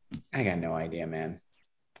 I got no idea, man.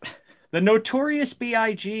 The Notorious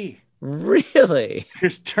B.I.G. Really?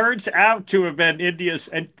 It turns out to have been India's,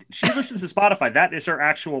 and she listens to Spotify. That is her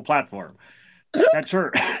actual platform. That's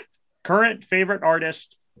her current favorite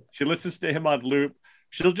artist. She listens to him on loop.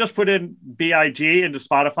 She'll just put in B.I.G. into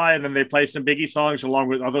Spotify, and then they play some Biggie songs along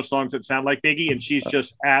with other songs that sound like Biggie, and she's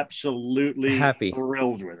just absolutely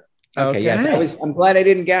thrilled with it. Okay. Yeah, I'm glad I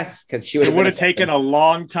didn't guess, because she would have taken a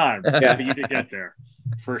long time for you to get there,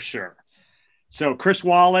 for sure. So Chris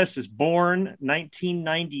Wallace is born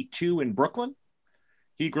 1992 in Brooklyn.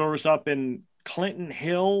 He grows up in Clinton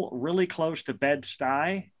Hill, really close to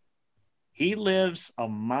Bed-Stuy. He lives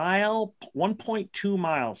 1.2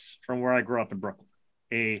 miles from where I grew up in Brooklyn.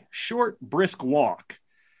 A short, brisk walk.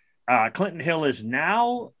 Clinton Hill is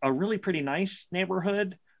now a really pretty nice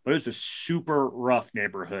neighborhood, but it's a super rough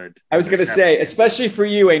neighborhood. I was going to say, especially for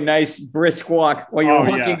you, a nice brisk walk while you're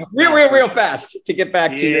walking real fast to get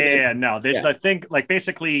back to your neighborhood. No, there's I think like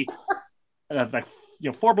basically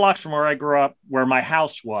 4 blocks from where I grew up, where my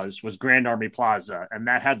house was Grand Army Plaza, and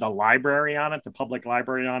that had the library on it, the public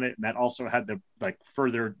library on it, and that also had the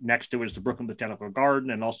further next to it is the Brooklyn Botanical Garden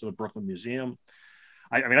and also the Brooklyn Museum.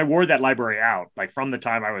 I mean, I wore that library out. Like from the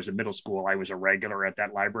time I was in middle school, I was a regular at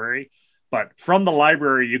that library. But from the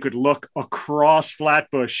library, you could look across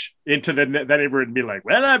Flatbush into that neighborhood and be like,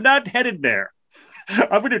 well, I'm not headed there.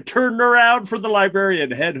 I'm going to turn around for the library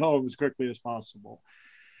and head home as quickly as possible.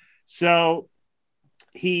 So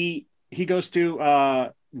he goes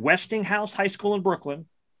to Westinghouse High School in Brooklyn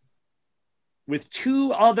with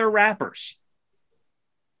 2 other rappers.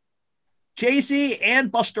 Jay-Z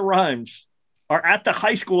and Busta Rhymes are at the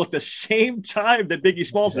high school at the same time that Biggie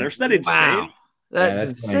Smalls there. Isn't that insane? Wow. That's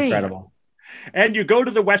insane. Incredible. And you go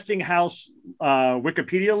to the Westinghouse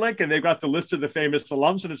Wikipedia link, and they've got the list of the famous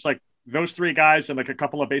alums, and it's like those 3 guys and like a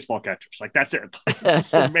couple of baseball catchers. Like that's it.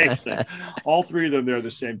 It's amazing. All 3 of them there at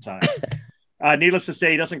the same time. Needless to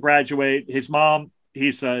say, he doesn't graduate. His mom,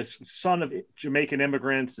 he's a son of Jamaican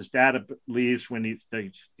immigrants. His dad leaves when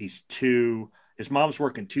he's 2. His mom's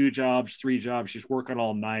working 2 jobs, 3 jobs. She's working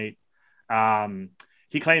all night.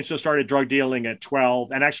 He claims to have started drug dealing at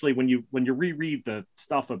 12. And actually, when you reread the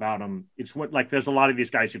stuff about him, it's like there's a lot of these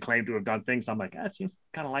guys who claim to have done things. I'm like, it seems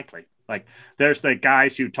kind of likely. Like there's the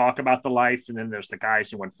guys who talk about the life, and then there's the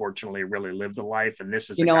guys who unfortunately really live the life. And this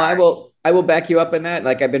is I will back you up in that.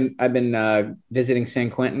 Like I've been visiting San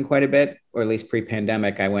Quentin quite a bit, or at least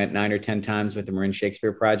pre-pandemic. I went 9 or 10 times with the Marin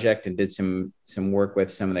Shakespeare Project and did some work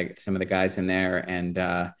with some of the guys in there.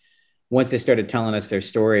 And once they started telling us their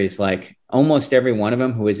stories, like almost every one of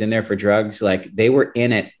them who was in there for drugs, like they were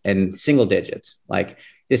in it in single digits. Like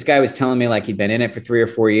this guy was telling me like he'd been in it for 3 or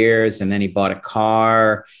 4 years, and then he bought a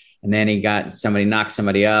car, and then he knocked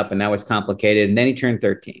somebody up, and that was complicated. And then he turned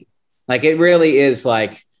 13. Like it really is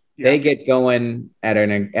like they get going at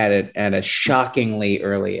a shockingly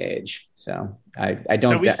early age. So I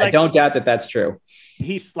don't doubt that that's true.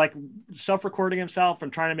 He's like self-recording himself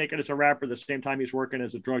and trying to make it as a rapper at the same time he's working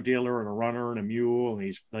as a drug dealer and a runner and a mule. And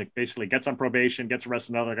he's like basically gets on probation, gets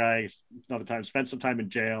arrested another guy, another time, spends some time in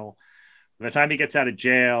jail. By the time he gets out of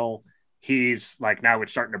jail, he's like, now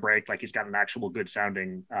it's starting to break. Like he's got an actual good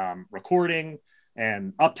sounding recording,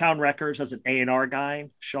 and Uptown Records has an A&R guy,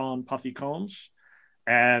 Sean Puffy Combs.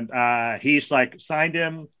 And he's like signed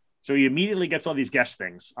him. So he immediately gets all these guest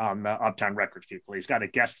things on the Uptown Records people. He's got a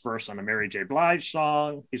guest verse on a Mary J. Blige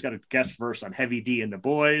song. He's got a guest verse on Heavy D and the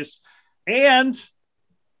Boys. And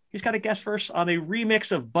he's got a guest verse on a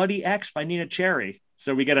remix of Buddy X by Nina Cherry.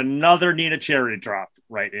 So we get another Nina Cherry drop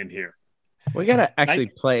right in here. We got to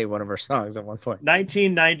actually play one of her songs at one point.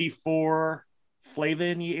 1994, Flava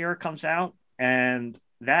in Your Ear comes out. And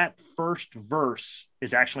that first verse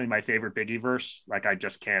is actually my favorite Biggie verse. Like, I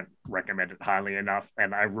just can't recommend it highly enough.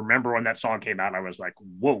 And I remember when that song came out, I was like,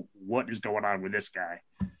 whoa, what is going on with this guy?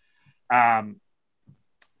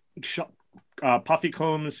 Puffy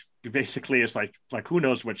Combs basically is like who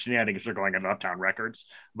knows what shenanigans are going on at Uptown Records,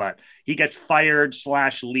 but he gets fired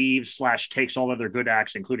 / leaves / takes all of their good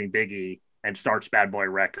acts, including Biggie, and starts Bad Boy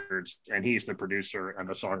Records. And he's the producer and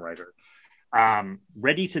the songwriter.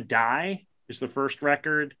 Ready to Die is the first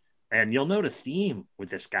record, and you'll note a theme with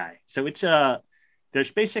this guy. So it's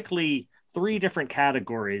there's basically 3 different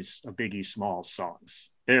categories of Biggie Smalls songs.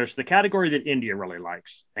 There's the category that India really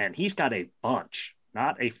likes, and he's got a bunch,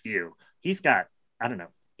 not a few. He's got, I don't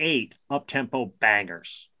know, 8 up-tempo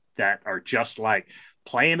bangers that are just like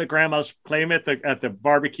play him at grandma's, play him at the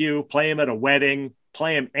barbecue, play him at a wedding,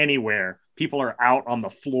 play him anywhere. People are out on the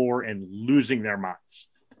floor and losing their minds.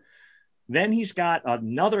 Then he's got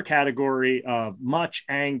another category of much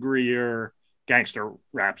angrier gangster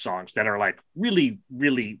rap songs that are like really,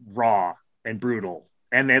 really raw and brutal.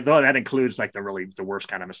 And though that includes like the worst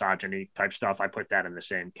kind of misogyny type stuff, I put that in the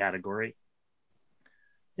same category.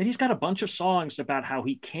 Then he's got a bunch of songs about how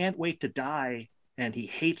he can't wait to die and he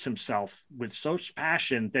hates himself with such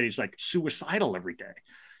passion that he's like suicidal every day.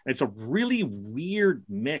 It's a really weird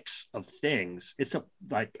mix of things. It's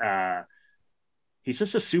he's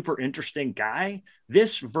just a super interesting guy.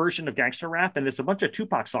 This version of gangster rap, and there's a bunch of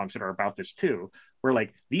Tupac songs that are about this too, where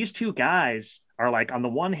like these two guys are like on the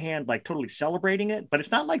one hand like totally celebrating it, but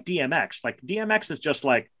it's not like DMX. Like DMX is just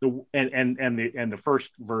like the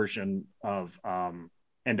first version of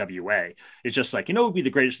NWA is just like, it would be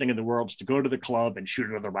the greatest thing in the world is to go to the club and shoot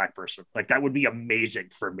another black person. Like that would be amazing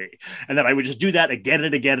for me, and then I would just do that again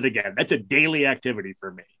and again and again. That's a daily activity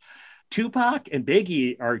for me. Tupac and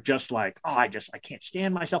Biggie are just like, I can't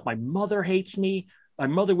stand myself. My mother hates me. My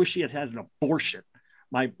mother wish she had an abortion.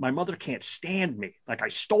 My mother can't stand me. Like I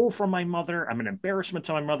stole from my mother. I'm an embarrassment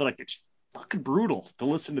to my mother. Like it's fucking brutal to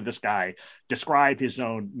listen to this guy describe his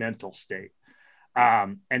own mental state,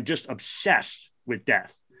 and just obsessed with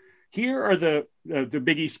death. Here are the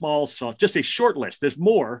Biggie Smalls songs, just a short list. There's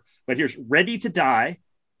more, but here's Ready to Die,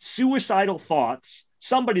 Suicidal Thoughts,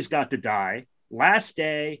 Somebody's Got to Die, Last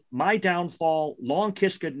Day, My Downfall, Long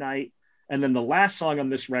Kiss Goodnight, and then the last song on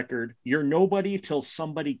this record, You're Nobody Till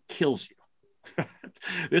Somebody Kills You.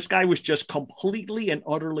 This guy was just completely and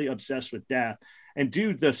utterly obsessed with death. And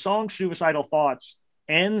dude, the song Suicidal Thoughts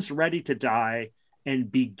ends Ready to Die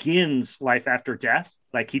and begins Life After Death.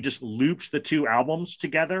 Like he just loops the 2 albums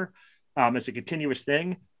together as a continuous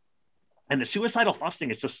thing. And the Suicidal Thoughts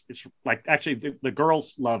thing, it's like, actually the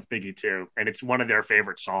girls love Biggie too. And it's one of their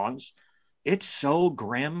favorite songs. It's so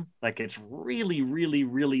grim. Like it's really, really,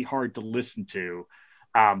 really hard to listen to.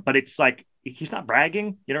 But it's like, he's not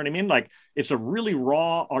bragging. You know what I mean? Like it's a really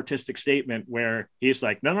raw artistic statement where he's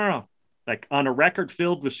like, no. Like on a record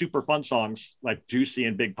filled with super fun songs like Juicy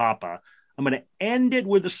and Big Papa, I'm going to end it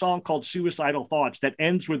with a song called Suicidal Thoughts that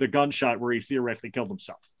ends with a gunshot where he theoretically killed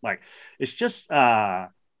himself. Like it's just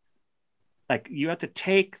like you have to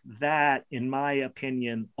take that, in my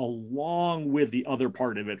opinion, along with the other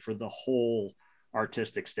part of it for the whole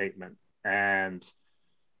artistic statement. And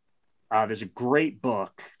there's a great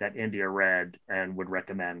book that India read and would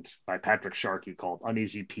recommend by Patrick Sharkey called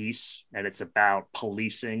Uneasy Peace. And it's about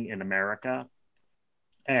policing in America.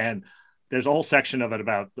 And there's a whole section of it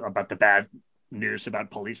about the bad news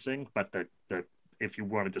about policing, but the if you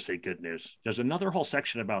wanted to say good news, there's another whole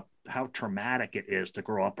section about how traumatic it is to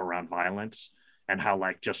grow up around violence and how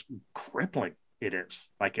like just crippling it is.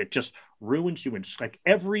 Like it just ruins you. And like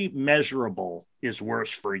every measurable is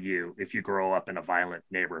worse for you if you grow up in a violent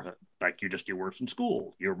neighborhood. Like you just do worse in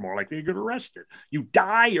school. You're more likely to get arrested. You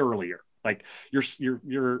die earlier Like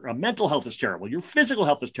your mental health is terrible. Your physical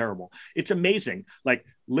health is terrible. It's amazing. Like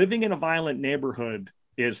living in a violent neighborhood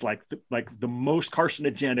is like the most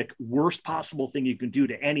carcinogenic, worst possible thing you can do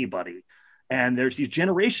to anybody. And there's these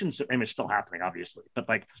generations, I mean, it's still happening, obviously, but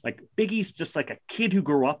like Biggie's just like a kid who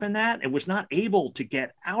grew up in that and was not able to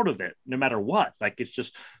get out of it no matter what. Like, it's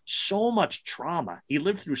just so much trauma. He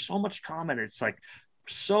lived through so much trauma, and it's like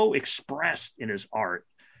so expressed in his art.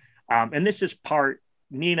 And this is part,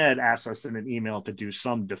 Nina had asked us in an email to do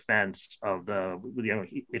some defense of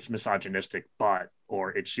it's misogynistic,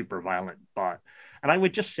 or it's super violent, and I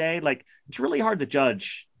would just say, like, it's really hard to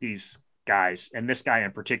judge these guys, and this guy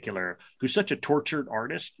in particular, who's such a tortured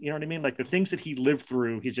artist. You know what I mean? Like, the things that he lived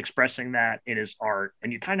through, he's expressing that in his art,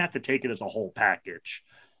 and you kind of have to take it as a whole package,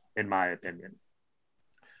 in my opinion.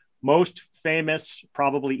 Most famous,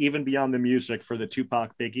 probably even beyond the music, for the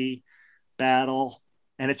Tupac Biggie battle.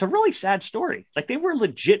 And it's a really sad story. Like, they were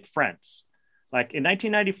legit friends. Like, in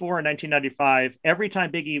 1994 and 1995, every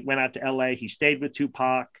time Biggie went out to LA, he stayed with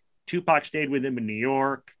Tupac. Tupac stayed with him in New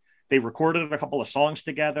York. They recorded a couple of songs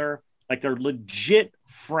together. Like, they're legit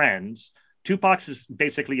friends. Tupac's is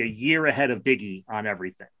basically a year ahead of Biggie on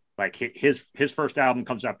everything. Like, his first album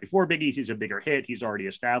comes out before Biggie's. He's a bigger hit. He's already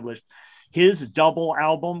established. His double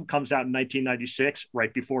album comes out in 1996,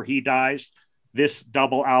 right before he dies. This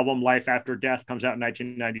double album, Life After Death, comes out in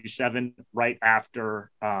 1997, right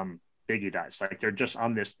after Biggie dies. Like, they're just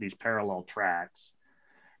on these parallel tracks.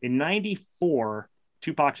 In 94,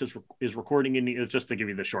 Tupac is recording just to give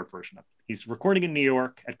you the short version of it. He's recording in New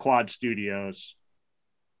York at Quad Studios,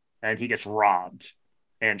 and he gets robbed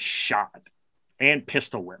and shot and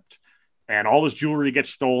pistol whipped, and all his jewelry gets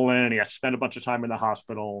stolen. He has to spend a bunch of time in the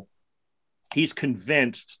hospital. He's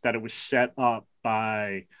convinced that it was set up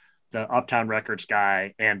by the Uptown Records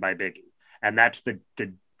guy and by Biggie, and that's the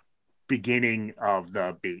beginning of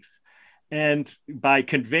the beef. And by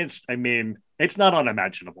convinced, I mean, it's not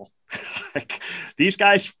unimaginable. Like, these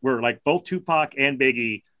guys were, like, both Tupac and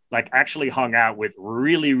Biggie, like, actually hung out with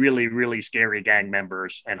really, really, really scary gang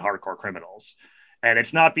members and hardcore criminals. And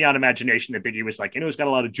it's not beyond imagination that Biggie was like, he's got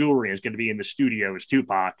a lot of jewelry and is going to be in the studio as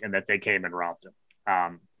Tupac, and that they came and robbed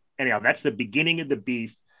him. Anyhow, that's the beginning of the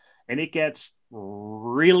beef, and it gets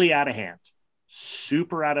really out of hand,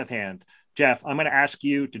 super out of hand. Jeff, I'm going to ask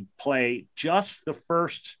you to play just the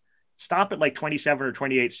first, stop at like 27 or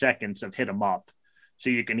 28 seconds of Hit 'Em Up, so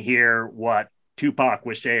you can hear what Tupac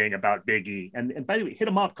was saying about Biggie. And by the way, Hit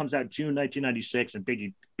 'Em Up comes out June 1996, and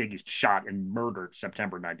Biggie's shot and murdered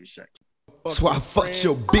September 96. That's why I fucked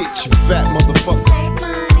your bitch, you fat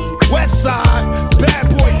motherfucker. West Side, bad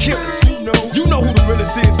boy killers. You know who the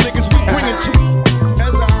realest is, niggas. We bring it to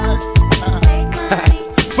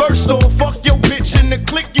First off, fuck your bitch in the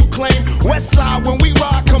clique you claim. West Side, when we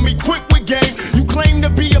ride, come equipped with game. You claim to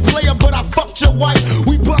be a player, but I fucked your wife.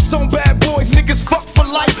 We bust on bad boys, niggas fuck for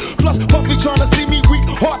life. Plus Puffy tryna see me weak,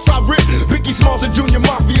 hearts I rip. Biggie Smalls and Junior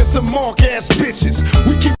Mafia, some mark ass bitches.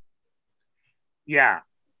 We keep. Yeah.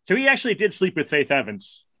 So he actually did sleep with Faith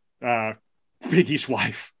Evans, Biggie's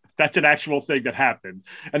wife. That's an actual thing that happened.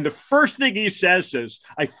 And the first thing he says is,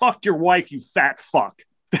 "I fucked your wife, you fat fuck."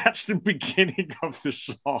 That's the beginning of the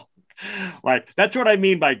song. Like, that's what I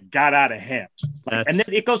mean by got out of hand. Like, and then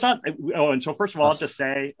it goes on. Oh, and so first of all, I'll just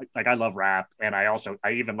say, like, I love rap, and I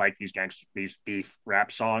even like these beef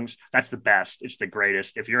rap songs. That's the best. It's the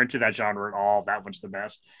greatest. If you're into that genre at all, that one's the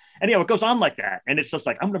best. And it goes on like that, and it's just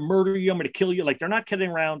like, I'm gonna murder you, I'm gonna kill you. Like, they're not kidding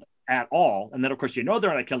around at all. And then of course, they're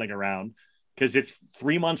not killing around, because it's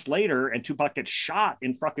 3 months later, and Tupac gets shot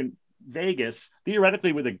in fucking Vegas,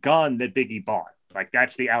 theoretically with a gun that Biggie bought. Like,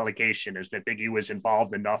 that's the allegation, is that Biggie was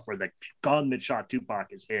involved enough where the gun that shot Tupac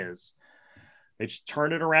is his. They just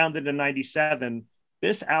turn it around into 97.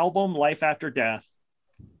 This album, Life After Death,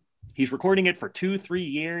 he's recording it for 2-3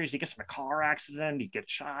 years. He gets in a car accident. He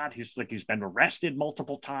gets shot. He's been arrested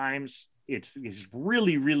multiple times. He's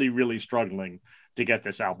really, really, really struggling to get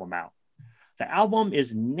this album out. The album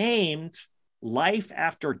is named Life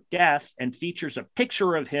After Death and features a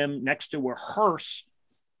picture of him next to a hearse,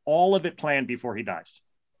 all of it planned before he dies.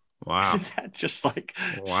 Wow. Isn't that just like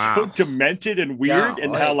so demented and weird? Yeah,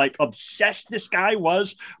 and how like obsessed this guy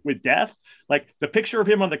was with death? Like, the picture of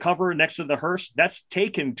him on the cover next to the hearse, that's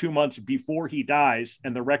taken 2 months before he dies,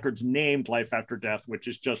 and the record's named Life After Death, which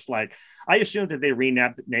is just like, I assumed that they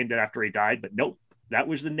named it after he died, but nope, that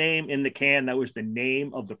was the name in the can. That was the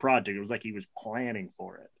name of the project. It was like he was planning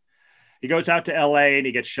for it. He goes out to LA and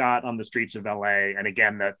he gets shot on the streets of LA. And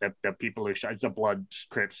again, the people who shot, it's a blood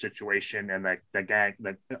crypt situation. And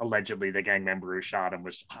allegedly the gang member who shot him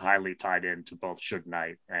was highly tied into both Suge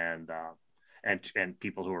Knight and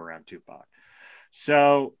people who were around Tupac.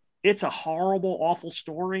 So it's a horrible, awful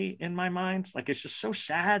story in my mind. Like, it's just so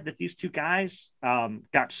sad that these two guys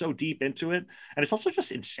got so deep into it. And it's also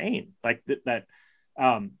just insane. Like that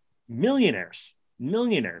millionaires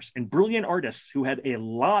and brilliant artists who had a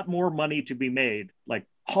lot more money to be made, like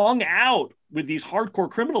hung out with these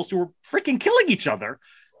hardcore criminals who were freaking killing each other.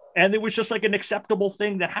 And it was just like an acceptable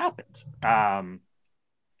thing that happened.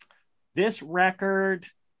 This record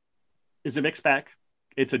is a mixed bag.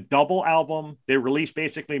 It's a double album. They released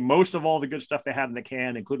basically most of all the good stuff they had in the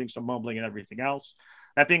can, including some mumbling and everything else.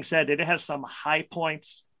 That being said, it has some high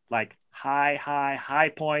points, like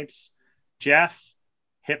high points. Jeff,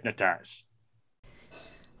 Hypnotize.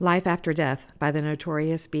 Life After Death by the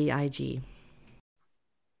Notorious B.I.G.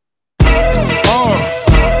 Come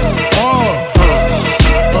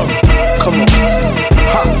on.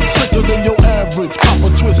 Ha, sicker than your average. Papa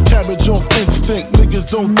twist cabbage off instinct.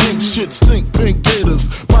 Niggas don't think shit stink. Pink Gators,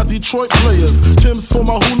 my Detroit players. Tim's for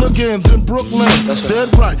my hooligans in Brooklyn.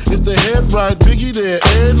 Dead right, if the head right, Biggie there,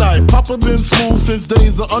 every night. Papa been smooth since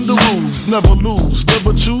days of under rules. Never lose,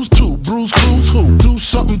 never choose to. Bruise, cruise, who? Do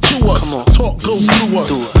something to us. Talk, go through us.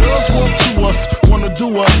 Girls walk to us, wanna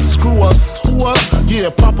do us. Screw us, who us?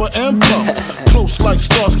 Yeah, Papa and Plum. Close like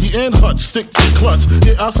Starsky and Hutch. Stick to clutch.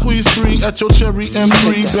 Yeah, I squeeze 3 at your cherry M3.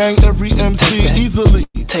 Bang every MC easily.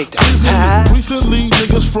 Take that. Recently,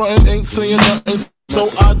 niggas frontin' ain't saying nothing. So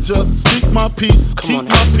I just speak my peace, keep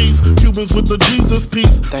my peace. Cubans with the Jesus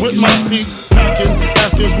peace, with my peace. Packing,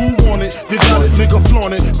 asking who want it. You got it, nigga,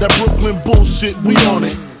 flaunt it. That Brooklyn bullshit, we on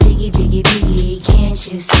it. Biggie, biggie, biggie,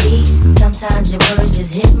 can't you see? Sometimes your words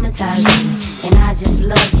just hypnotize me. And I just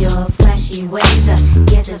love your flashy ways.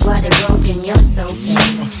 Guess that's why they're broken, you're so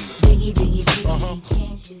fake. Biggie, biggie, biggie,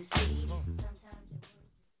 can't you see?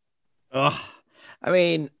 Oh, I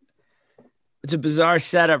mean, it's a bizarre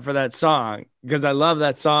setup for that song because I love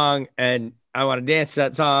that song and I want to dance to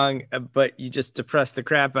that song, but you just depressed the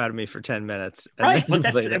crap out of me for 10 minutes. Right, but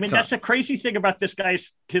that's the crazy thing about this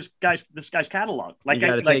guy's catalog. Like, you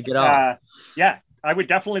gotta take it all. Yeah, I would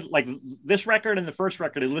definitely like this record and the first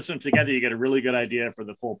record and listen together. You get a really good idea for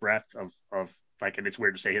the full breadth of like, and it's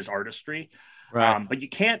weird to say his artistry. Right. But you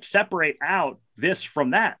can't separate out this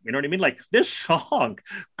from that. You know what I mean? Like this song,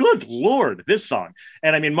 good Lord, this song.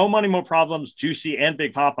 And I mean, Mo Money, Mo Problems, Juicy, and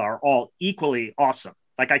Big Papa are all equally awesome.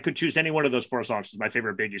 Like I could choose any one of those 4 songs as my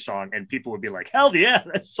favorite Biggie song, and people would be like, hell yeah,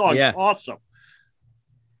 that song's awesome.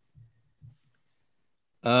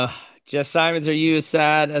 Jeff Simons, are you as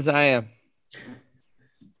sad as I am?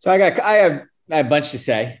 So I have a bunch to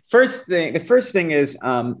say. The first thing is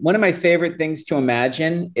one of my favorite things to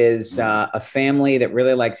imagine is a family that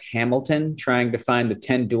really likes Hamilton trying to find the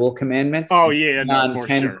 10 dual commandments. Oh yeah, on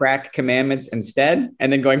 10 crack commandments instead,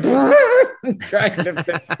 and then going trying to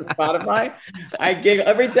fix the Spotify. I giggle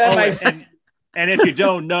every time and if you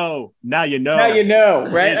don't know, now you know. Now you know,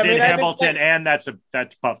 right? It's in Hamilton, and that's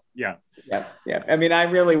Puff. Yeah. I mean, I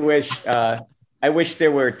really wish. I wish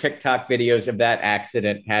there were TikTok videos of that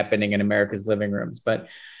accident happening in America's living rooms. But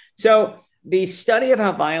so the study of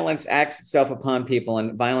how violence acts itself upon people,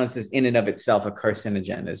 and violence is in and of itself a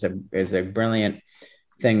carcinogen, is a brilliant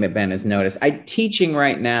thing that Ben has noticed. I'm teaching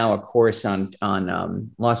right now a course on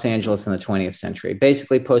Los Angeles in the 20th century,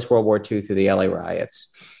 basically post-World War II through the LA riots.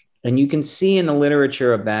 And you can see in the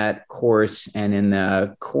literature of that course and in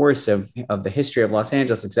the course of the history of Los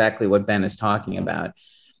Angeles exactly what Ben is talking about.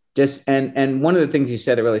 And one of the things you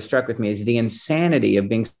said that really struck with me is the insanity of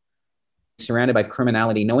being surrounded by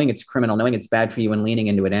criminality, knowing it's criminal, knowing it's bad for you and leaning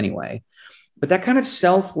into it anyway. But that kind of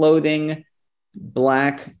self-loathing,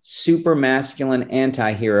 Black, super masculine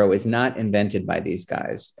anti-hero is not invented by these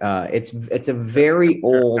guys. It's a very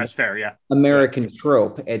old That's fair, yeah. American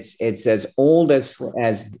trope. It's as old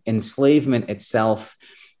as enslavement itself.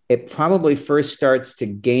 It probably first starts to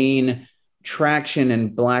gain traction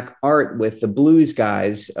in Black art with the blues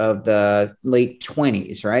guys of the late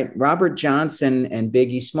 20s, right? Robert Johnson and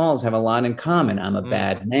Biggie Smalls have a lot in common. I'm a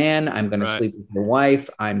bad man. I'm going to sleep with your wife.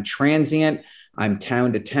 I'm transient. I'm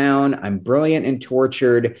town to town. I'm brilliant and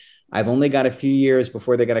tortured. I've only got a few years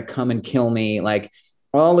before they're going to come and kill me. Like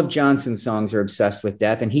all of Johnson's songs are obsessed with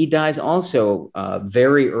death. And he dies also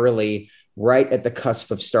very early, right at the cusp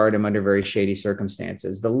of stardom under very shady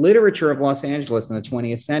circumstances. The literature of Los Angeles in the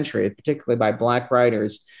 20th century, particularly by Black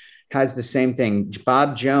writers, has the same thing.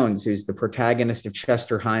 Bob Jones, who's the protagonist of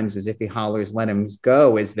Chester Himes' As If He Hollers, Let Him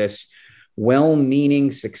Go, is this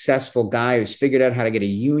well-meaning, successful guy who's figured out how to get a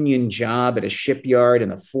union job at a shipyard in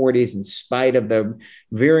the 40s in spite of the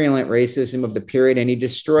virulent racism of the period, and he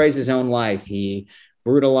destroys his own life. He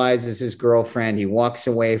brutalizes his girlfriend. He walks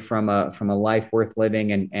away from a life worth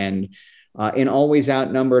living and in Always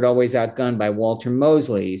Outnumbered, Always Outgunned by Walter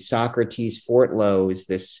Mosley, Socrates Fortlows,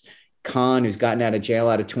 this con who's gotten out of jail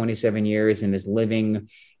out of 27 years and is living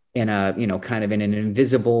in a, kind of in an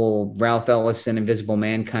invisible Ralph Ellison, Invisible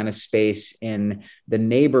Man kind of space in the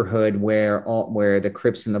neighborhood where the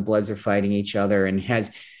Crips and the Bloods are fighting each other, and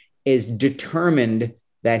is determined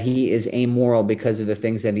that he is amoral because of the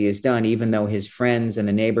things that he has done, even though his friends and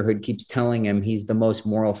the neighborhood keeps telling him he's the most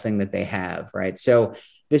moral thing that they have, right? So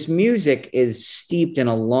this music is steeped in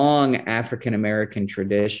a long African-American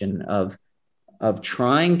tradition of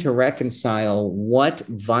trying to reconcile what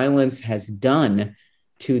violence has done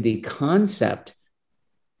to the concept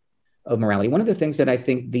of morality. One of the things that I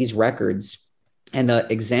think these records and the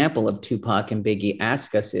example of Tupac and Biggie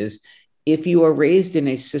ask us is, if you are raised in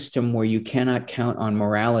a system where you cannot count on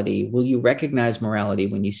morality, will you recognize morality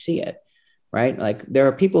when you see it? Right? Like, there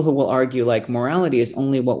are people who will argue like morality is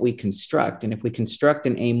only what we construct. And if we construct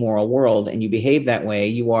an amoral world and you behave that way,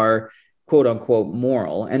 you are quote unquote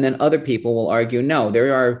moral. And then other people will argue, no,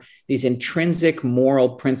 there are these intrinsic moral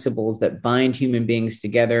principles that bind human beings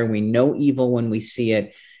together. We know evil when we see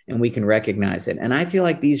it and we can recognize it. And I feel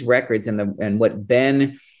like these records and what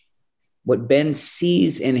Ben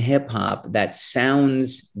sees in hip hop that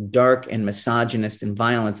sounds dark and misogynist and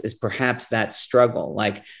violence is perhaps that struggle.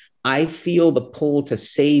 Like, I feel the pull to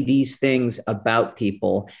say these things about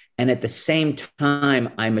people, and at the same time,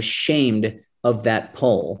 I'm ashamed of that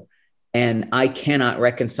pull. And I cannot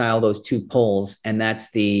reconcile those two pulls. And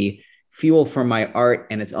that's the fuel for my art.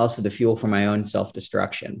 And it's also the fuel for my own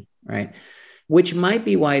self-destruction, right? Which might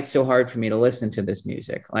be why it's so hard for me to listen to this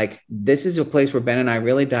music. Like, this is a place where Ben and I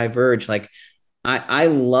really diverge. Like, I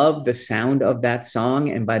love the sound of that song.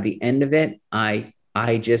 And by the end of it, I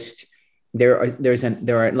just, there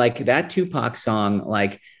are like that Tupac song,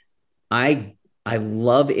 like I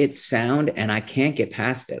love its sound and I can't get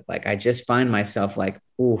past it. Like, I just find myself like,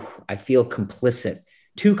 ooh, I feel too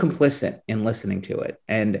complicit in listening to it.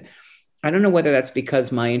 And I don't know whether that's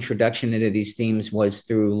because my introduction into these themes was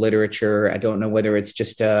through literature. I don't know whether it's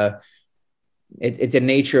just it's a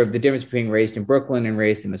nature of the difference between raised in Brooklyn and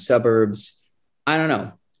raised in the suburbs. I don't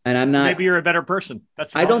know. And I'm not, maybe you're a better person.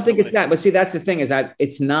 I don't think it's that, but see, that's the thing is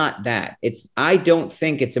it's not that. I don't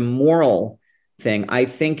think it's a moral thing. I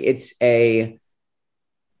think it's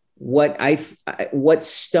what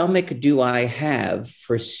stomach do I have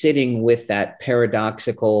for sitting with that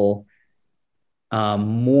paradoxical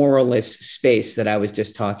moralist space that I was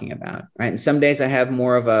just talking about, right? And some days I have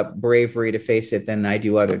more of a bravery to face it than I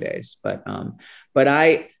do other days. And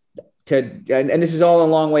this is all a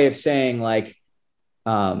long way of saying, like,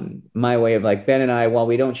 my way of, like, Ben and I, while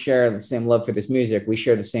we don't share the same love for this music, we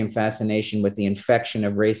share the same fascination with the infection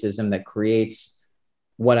of racism that creates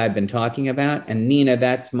what I've been talking about. And Nina,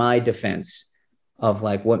 that's my defense of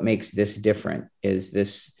like what makes this different is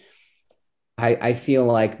this. I feel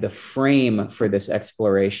like the frame for this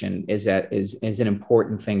exploration is an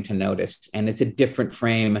important thing to notice. And it's a different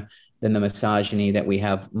frame than the misogyny that we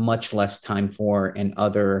have much less time for in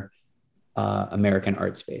other American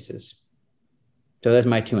art spaces. So that's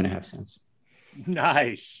my 2.5 cents.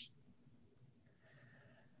 Nice.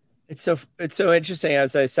 It's so interesting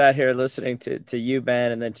as I sat here listening to you,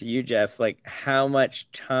 Ben, and then to you, Jeff, like how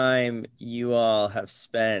much time you all have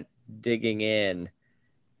spent digging in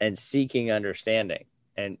and seeking understanding,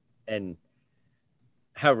 and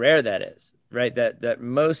how rare that is, right? That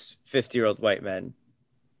most 50-year-old white men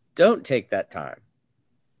don't take that time,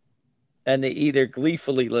 and they either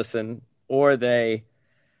gleefully listen or they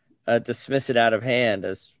dismiss it out of hand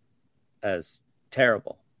as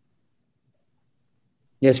terrible.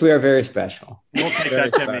 Yes, we are very special. We'll take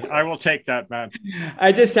that, Timmy. I will take that, man.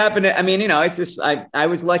 I just happen to, it's just, I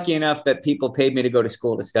was lucky enough that people paid me to go to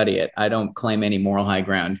school to study it. I don't claim any moral high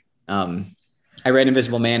ground. I read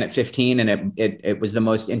Invisible Man at 15, and it was the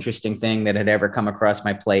most interesting thing that had ever come across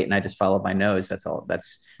my plate, and I just followed my nose. That's all.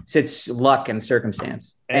 It's luck and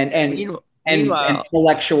circumstance and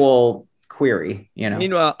intellectual query.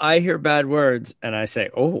 Meanwhile, I hear bad words and I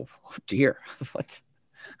say, "Oh dear, let's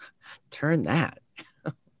turn that."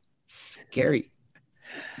 Scary.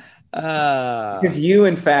 Because you,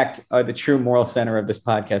 in fact, are the true moral center of this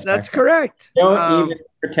podcast. That's correct. Don't even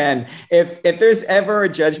pretend. If there's ever a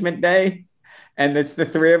judgment day and it's the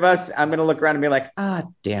three of us, I'm going to look around and be like,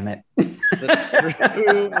 damn it. The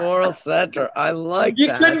true moral center. I like that.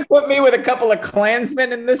 You couldn't put me with a couple of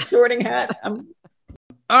Klansmen in this sorting hat.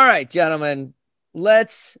 All right, gentlemen,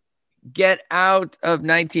 let's get out of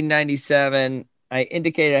 1997. I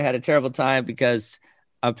indicated I had a terrible time because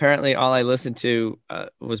apparently all I listened to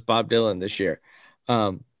was Bob Dylan this year.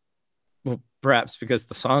 Well, perhaps because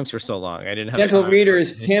the songs were so long. I didn't have Gentle time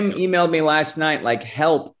readers, for it. Tim emailed me last night, like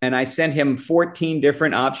help. And I sent him 14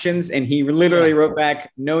 different options. And he literally wrote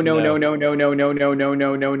back, no, and no.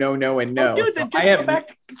 Dude, So then just go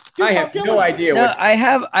back. I have no idea. No, I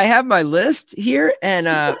have my list here, and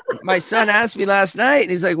my son asked me last night,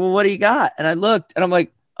 and he's like, "Well, what do you got?" And I looked, and I'm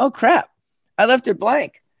like, "Oh crap, I left it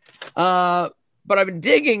blank." But I've been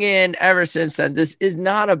digging in ever since then. This is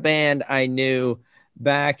not a band I knew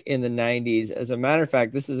back in the 90s. As a matter of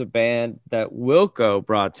fact, this is a band that Wilco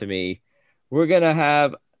brought to me. We're gonna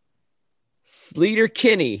have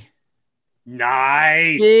Sleater-Kinney.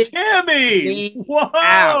 Nice, Timmy. Whoa.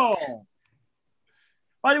 Out.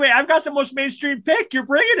 By the way, I've got the most mainstream pick. You're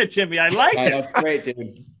bringing it to me. I like it. That's great,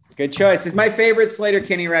 dude. Good choice. It's my favorite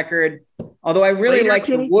Sleater-Kinney record. Although I really like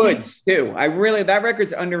the Woods too. That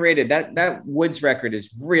record's underrated. That Woods record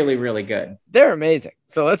is really, really good. They're amazing.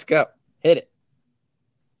 So let's go. Hit it.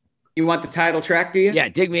 You want the title track, do you? Yeah,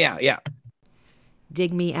 Dig Me Out. Yeah.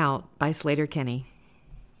 Dig Me Out by Sleater-Kinney.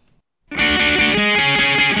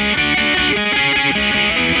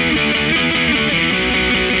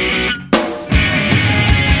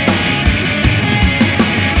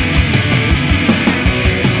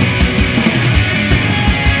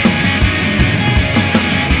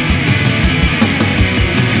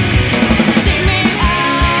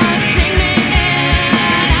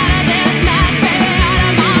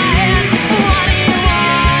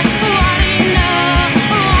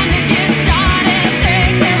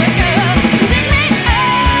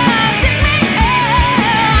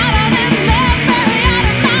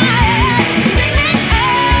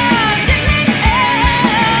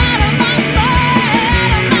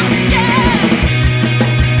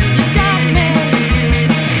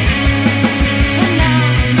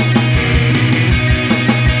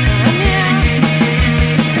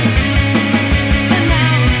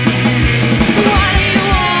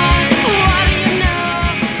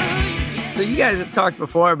 I've talked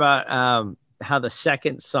before about how the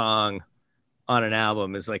second song on an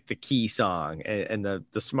album is like the key song, and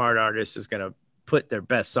the smart artist is going to put their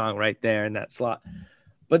best song right there in that slot.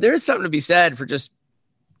 But there is something to be said for just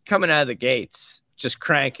coming out of the gates, just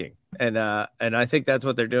cranking, and I think that's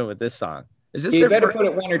what they're doing with this song. Is this? You better put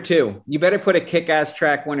it one or two. You better put a kick-ass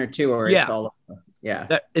track one or two, or it's all over.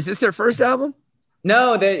 Yeah. Is this their first album?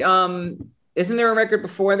 No, they isn't there a record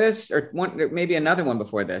before this, or one, maybe another one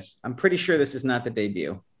before this? I'm pretty sure this is not the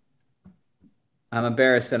debut. I'm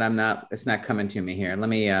embarrassed that it's not coming to me here. Let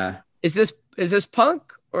me. Is this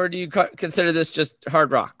punk, or do you consider this just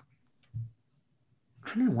hard rock?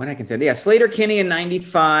 I don't know what I consider. Yeah, Sleater-Kinney in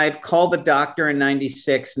 '95, Call the Doctor in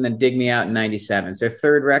 '96, and then Dig Me Out in '97. It's their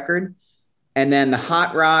third record, and then the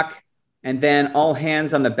hot rock, and then All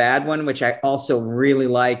Hands on the Bad One, which I also really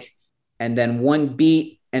like, and then One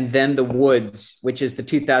Beat, and then The Woods, which is the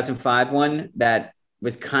 2005 one that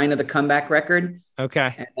was kind of the comeback record.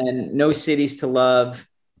 Okay. And then No Cities to Love,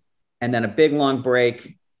 and then a big long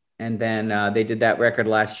break, and then they did that record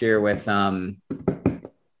last year with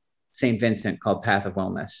St. Vincent called Path of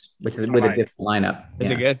Wellness, which is with a different lineup. Is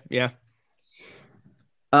it good? Yeah.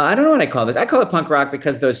 I don't know what I call this. I call it punk rock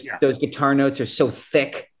because those guitar notes are so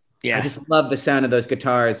thick. Yeah. I just love the sound of those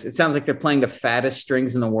guitars. It sounds like they're playing the fattest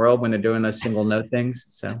strings in the world when they're doing those single note things.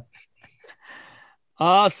 So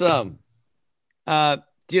awesome. Do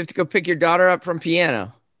you have to go pick your daughter up from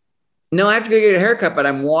piano? No, I have to go get a haircut, but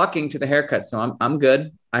I'm walking to the haircut, so I'm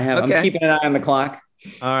good. I'm keeping an eye on the clock.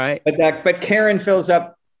 All right. But Karen fills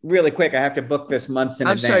up really quick. I have to book this months in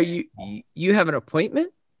advance. I'm sorry, you have an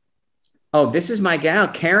appointment? Oh, this is my gal.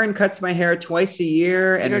 Karen cuts my hair twice a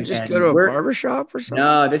year. You don't just go to a barbershop or something?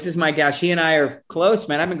 No, this is my gal. She and I are close,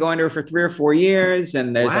 man. I've been going to her for 3 or 4 years,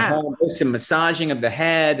 and there's some massaging of the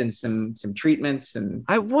head and some treatments. And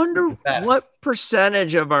I wonder what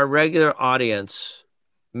percentage of our regular audience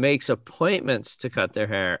makes appointments to cut their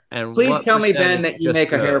hair. And please tell me, Ben, that you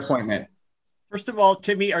make a hair appointment. First of all,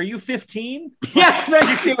 Timmy, are you 15? Yes,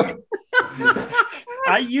 thank you.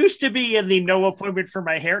 I used to be in the no appointment for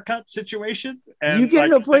my haircut situation. And you get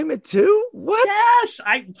an appointment too? What? Yes.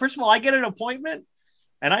 First of all, I get an appointment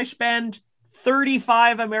and I spend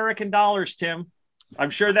 $35 American, Tim. I'm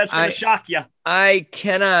sure that's going to shock you. I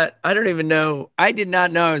don't even know. I did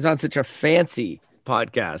not know I was on such a fancy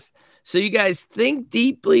podcast. So you guys think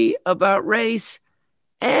deeply about race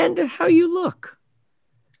and how you look.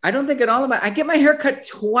 I don't think at all about it. I get my hair cut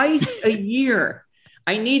twice a year.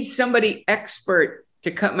 I need somebody expert to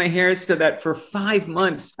cut my hair so that for 5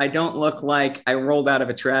 months, I don't look like I rolled out of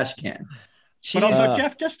a trash can. But also,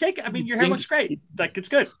 Jeff, just take it. I mean, your hair looks great. Like, it's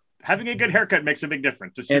good. having a good haircut makes a big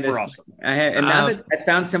difference. It's super awesome. And now that I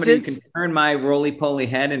found somebody who can turn my roly-poly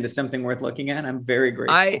head into something worth looking at, I'm very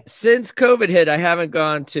grateful. Since COVID hit, I haven't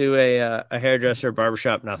gone to a hairdresser,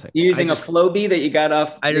 barbershop, nothing. You using a Flowbee that you got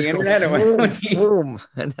off the internet? Boom,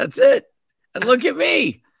 and that's it. And look at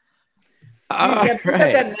me. You have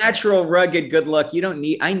that natural, rugged, good look. You don't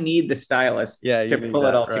need. I need the stylist to pull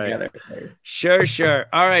it all together. Sure.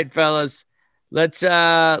 All right, fellas. Let's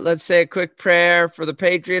say a quick prayer for the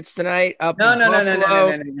Patriots tonight.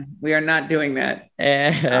 No. We are not doing that.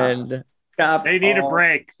 And stop. They need a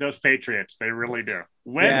break. Those Patriots, they really do.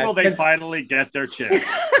 When will they finally get their chance?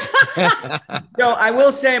 So I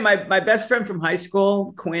will say, my best friend from high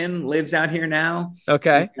school, Quinn, lives out here now.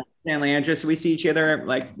 Okay. San Leandro. So we see each other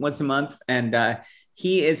like once a month, and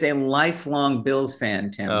he is a lifelong Bills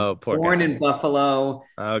fan, Tim. Oh, poor Born guy. in Buffalo.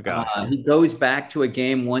 Oh, gosh. He goes back to a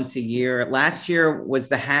game once a year. Last year was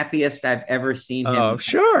the happiest I've ever seen him. Oh,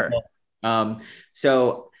 sure.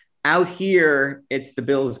 So out here, it's the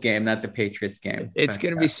Bills game, not the Patriots game. It's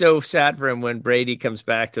going to be so sad for him when Brady comes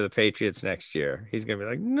back to the Patriots next year. He's going to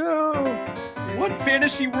be like, no. What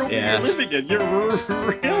fantasy world are you living in? You're really.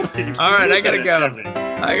 All right, I got to go.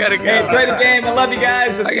 Hey, enjoy the game. I love you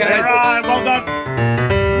guys. All right, well done.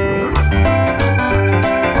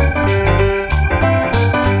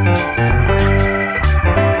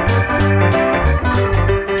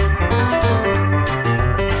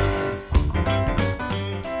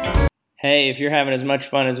 Hey, if you're having as much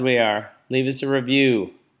fun as we are, leave us a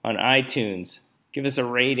review on iTunes. Give us a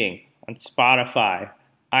rating on Spotify,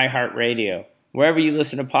 iHeartRadio. Wherever you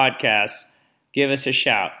listen to podcasts, give us a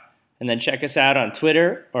shout. And then check us out on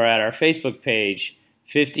Twitter or at our Facebook page,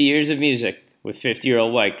 50 Years of Music with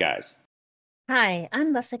 50-Year-Old White Guys. Hi,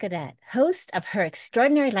 I'm Leslie Godet, host of Her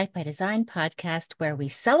Extraordinary Life by Design podcast, where we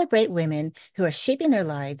celebrate women who are shaping their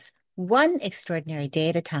lives one extraordinary day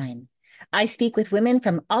at a time. I speak with women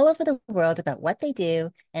from all over the world about what they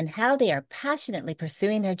do and how they are passionately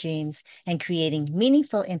pursuing their dreams and creating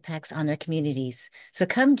meaningful impacts on their communities. So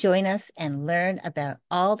come join us and learn about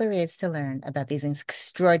all there is to learn about these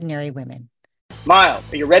extraordinary women. Miles,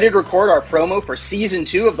 are you ready to record our promo for Season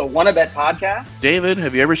 2 of the Wannabet podcast? David,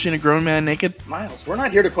 have you ever seen a grown man naked? Miles, we're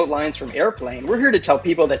not here to quote lines from Airplane. We're here to tell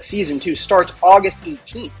people that Season 2 starts August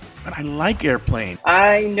 18th. But I like Airplane.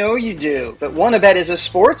 I know you do, but Wannabet is a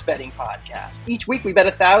sports betting podcast. Each week we bet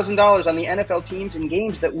 $1,000 on the NFL teams and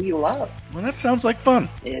games that we love. Well, that sounds like fun.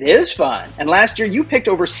 It is fun. And last year you picked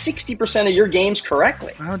over 60% of your games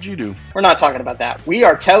correctly. How'd you do? We're not talking about that. We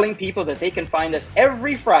are telling people that they can find us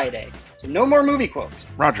every Friday. So no more movie quotes.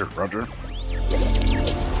 Roger.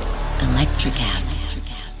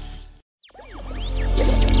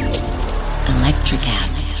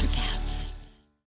 Electricast.